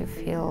anything that you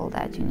feel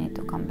that you need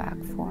to come back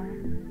for.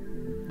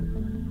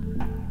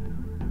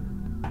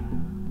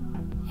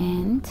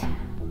 And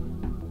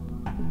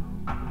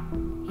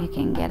you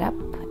can get up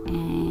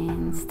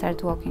and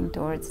start walking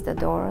towards the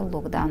door.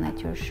 Look down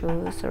at your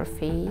shoes or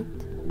feet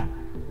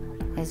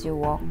as you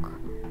walk.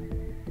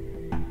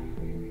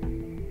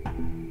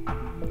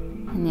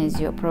 And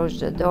as you approach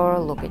the door,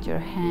 look at your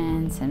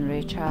hands and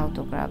reach out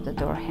to grab the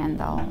door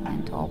handle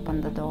and to open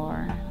the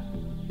door.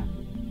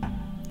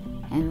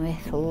 And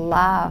with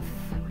love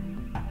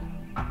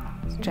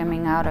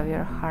streaming out of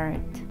your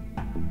heart,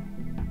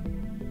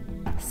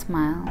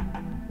 smile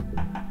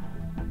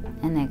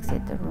and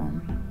exit the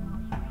room.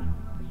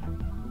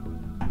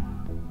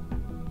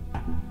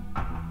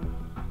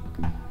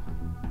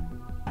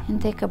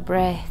 And take a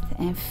breath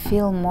and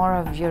feel more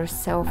of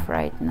yourself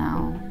right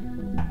now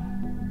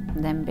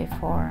than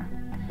before.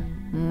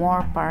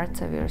 More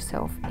parts of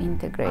yourself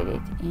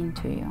integrated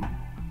into you.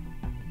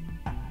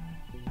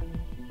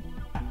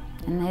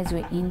 And as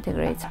we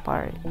integrate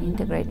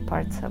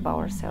parts of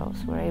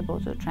ourselves, we're able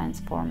to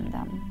transform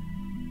them.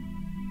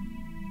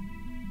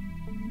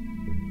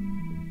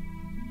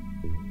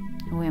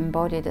 We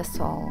embody the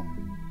soul.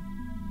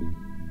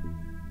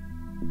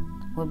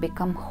 We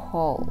become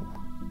whole.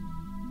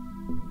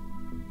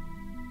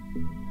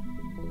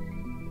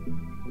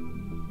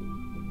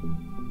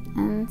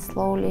 And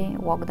slowly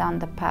walk down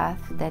the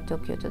path that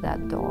took you to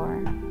that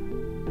door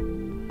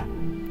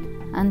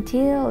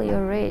until you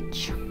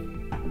reach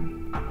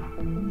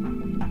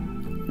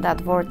that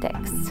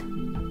vortex,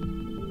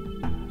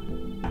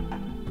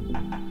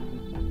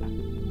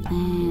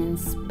 and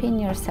spin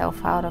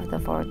yourself out of the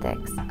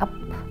vortex up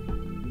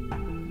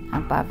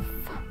above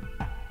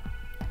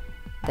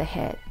the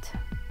head.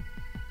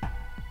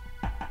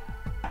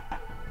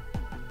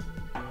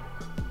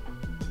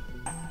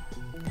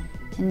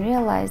 And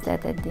realize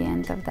that at the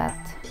end of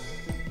that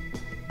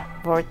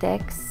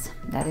vortex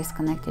that is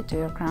connected to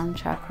your crown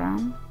chakra,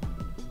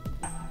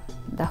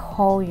 the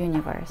whole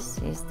universe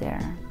is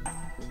there.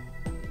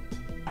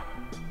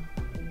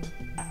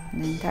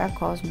 The entire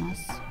cosmos.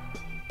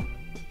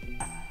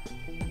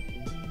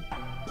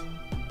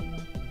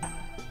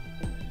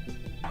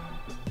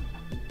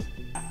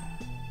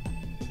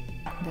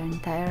 The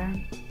entire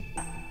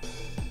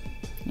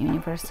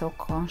universal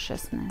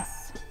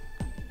consciousness.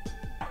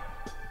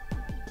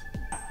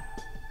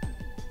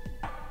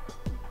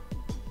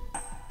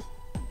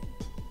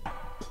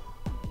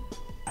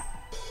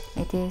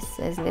 It is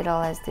as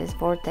little as this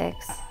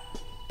vortex,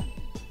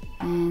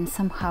 and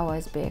somehow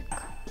as big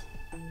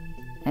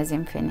as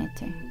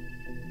infinity.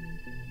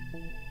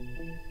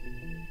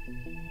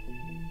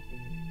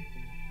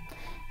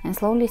 And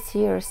slowly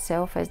see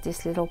yourself as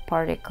this little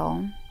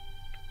particle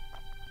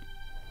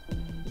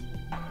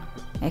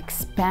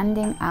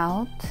expanding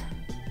out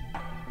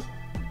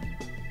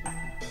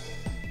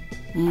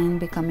and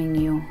becoming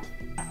you.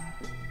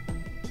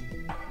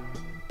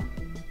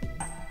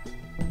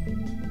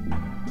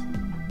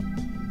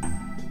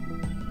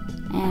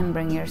 And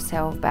bring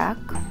yourself back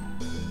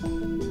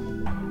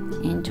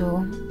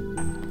into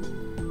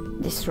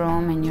this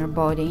room and your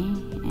body,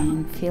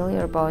 and feel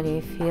your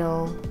body,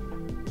 feel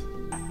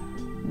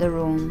the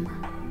room.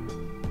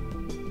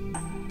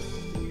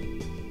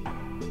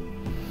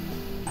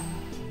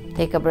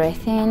 Take a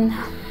breath in,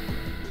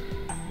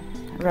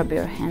 rub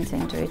your hands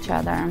into each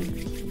other.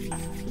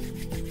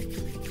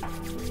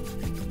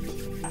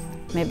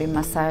 Maybe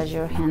massage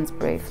your hands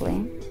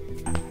briefly.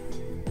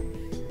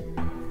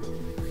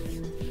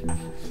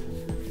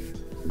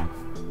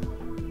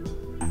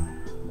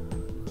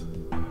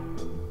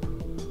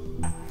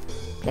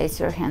 Place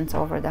your hands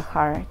over the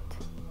heart,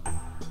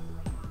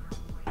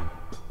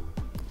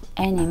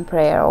 and in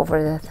prayer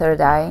over the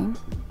third eye,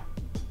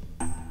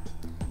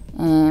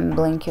 and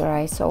blink your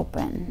eyes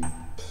open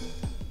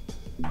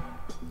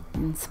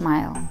and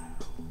smile.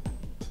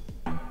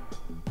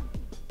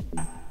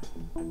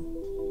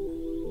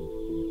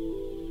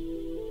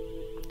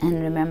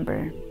 And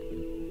remember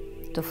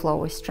to flow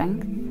with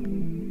strength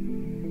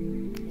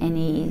and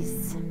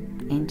ease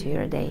into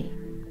your day.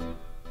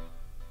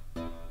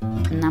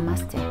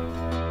 Namaste.